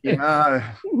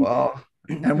 Yeah. Well,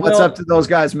 and what's up to those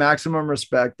guys? Maximum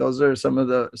respect. Those are some of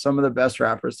the best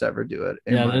rappers to ever do it.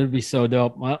 Yeah, that'd be so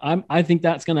dope. I think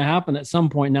that's going to happen at some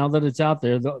point. Now that it's out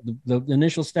there, the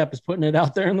initial step is putting it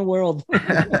out there in the world.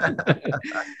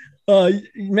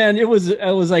 Man, it was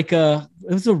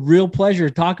a real pleasure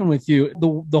talking with you.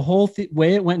 The whole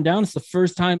way it went down, it's the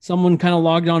first time someone kind of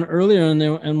logged on earlier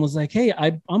and was like, hey,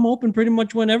 I'm open pretty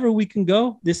much whenever we can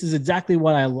go. This is exactly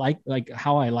what I like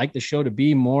how I like the show to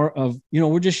be, more of,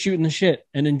 we're just shooting the shit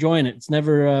and enjoying it. It's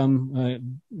never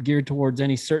geared towards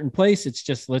any certain place. It's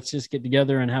just, let's just get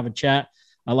together and have a chat.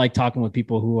 I like talking with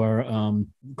people who are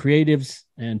creatives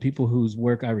and people whose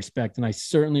work I respect. And I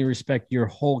certainly respect your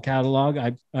whole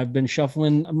catalog. I've been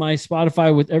shuffling my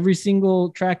Spotify with every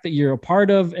single track that you're a part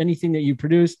of, anything that you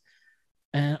produced.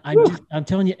 And I'm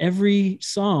telling you, every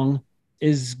song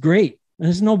is great.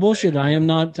 There's no bullshit. I'm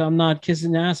not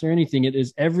kissing ass or anything.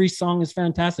 Every song is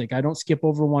fantastic. I don't skip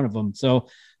over one of them. So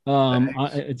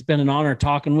it's been an honor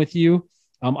talking with you.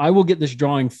 I will get this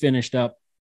drawing finished up.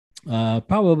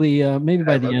 Probably maybe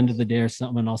by the end of the day or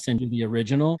something, and I'll send you the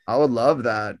original. I would love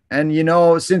that. And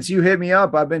since you hit me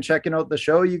up, I've been checking out the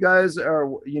show you guys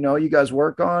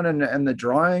work on and the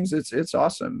drawings. It's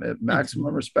awesome.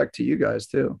 Maximum respect to you guys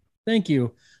too. Thank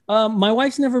you. My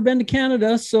wife's never been to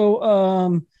Canada,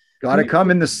 so gotta come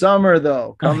in the summer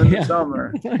though. The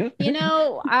summer.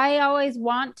 I always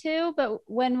want to, but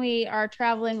when we are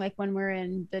traveling, like when we're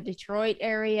in the Detroit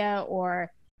area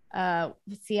or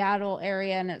Seattle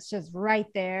area, and it's just right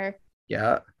there.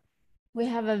 Yeah, we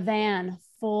have a van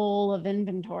full of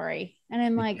inventory, and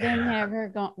I'm like, they're never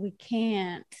going. We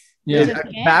can't. Yeah,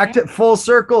 back to full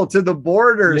circle to the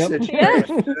border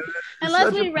situation. Yeah.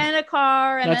 Unless we rent a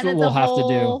car, and that's then what we'll have to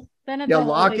do. Then it's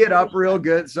lock it up real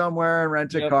good somewhere and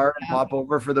rent a car and pop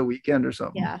over for the weekend or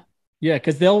something. Yeah,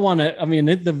 because they'll want to. I mean,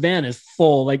 the van is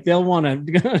full. Like they'll want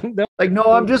to. Like, no,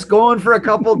 I'm just going for a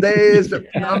couple days. I'm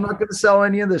not going to sell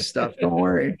any of this stuff. Don't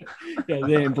worry. Yeah,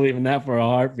 they ain't believing that for a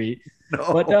heartbeat.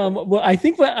 No. But well, I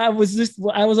think I was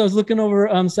looking over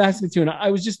Saskatoon. I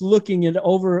was just looking it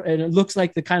over, and it looks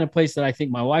like the kind of place that I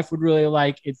think my wife would really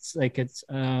like. It's going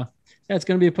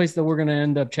to be a place that we're going to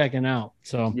end up checking out.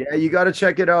 So yeah, you got to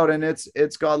check it out, and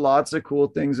it's got lots of cool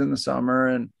things in the summer,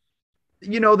 and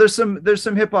there's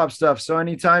some hip hop stuff. So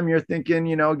anytime you're thinking,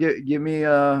 give me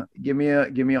a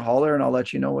holler, and I'll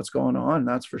let you know what's going on.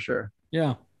 That's for sure.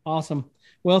 Yeah, awesome.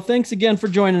 Well, thanks again for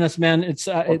joining us, man.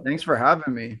 Thanks for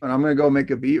having me. And I'm gonna go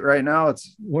make a beat right now.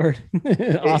 It's word.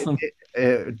 Awesome.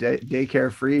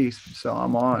 Daycare free, so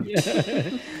I'm on.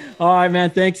 All right, man.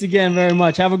 Thanks again very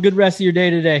much. Have a good rest of your day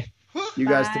today. You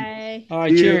guys. All right.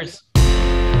 Cheers.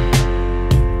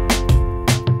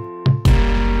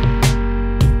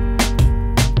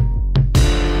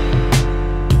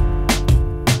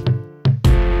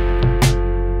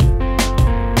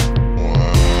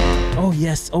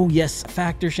 yes. Oh, yes.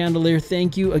 Factor Chandelier.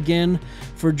 Thank you again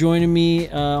for joining me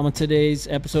on today's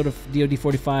episode of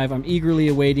DOD45. I'm eagerly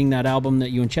awaiting that album that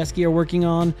you and Chesky are working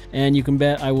on. And you can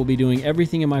bet I will be doing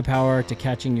everything in my power to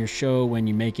catching your show when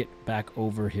you make it back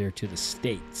over here to the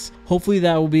States. Hopefully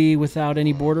that will be without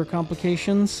any border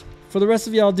complications. For the rest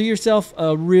of y'all, do yourself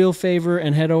a real favor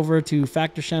and head over to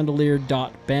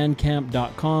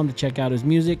factorchandelier.bandcamp.com to check out his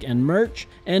music and merch,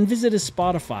 and visit his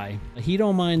Spotify. He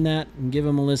don't mind that, and give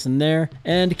him a listen there.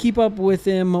 And to keep up with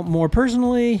him more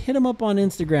personally, hit him up on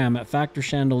Instagram at Factor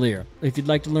Chandelier. If you'd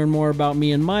like to learn more about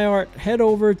me and my art, head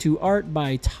over to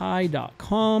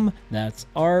artbytai.com. That's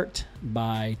art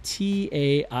by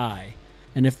TAI.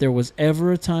 And if there was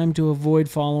ever a time to avoid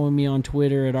following me on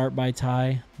Twitter at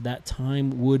artbytai, that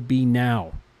time would be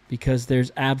now, because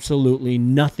there's absolutely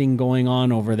nothing going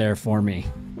on over there for me.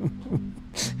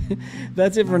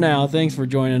 That's it for now. Thanks for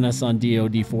joining us on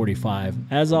DOD45.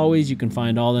 As always, you can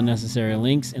find all the necessary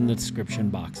links in the description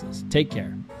boxes. Take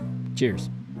care. Cheers.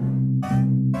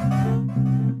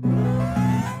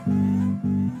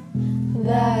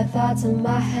 There are thoughts in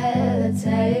my head that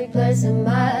take place in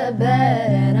my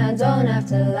bed, and I don't have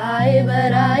to lie,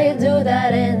 but I do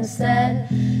that instead.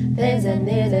 Things that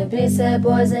need to be said,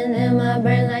 poison in my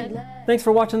brain like lead. Thanks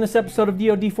for watching this episode of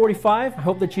DOD45. I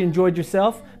hope that you enjoyed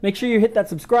yourself. Make sure you hit that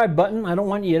subscribe button. I don't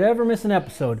want you to ever miss an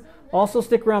episode. Also,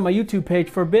 stick around my YouTube page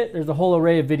for a bit. There's a whole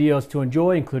array of videos to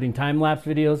enjoy, including time-lapse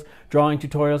videos, drawing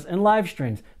tutorials, and live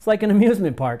streams. It's like an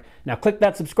amusement park. Now click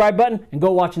that subscribe button and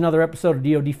go watch another episode of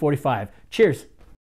DOD45. Cheers.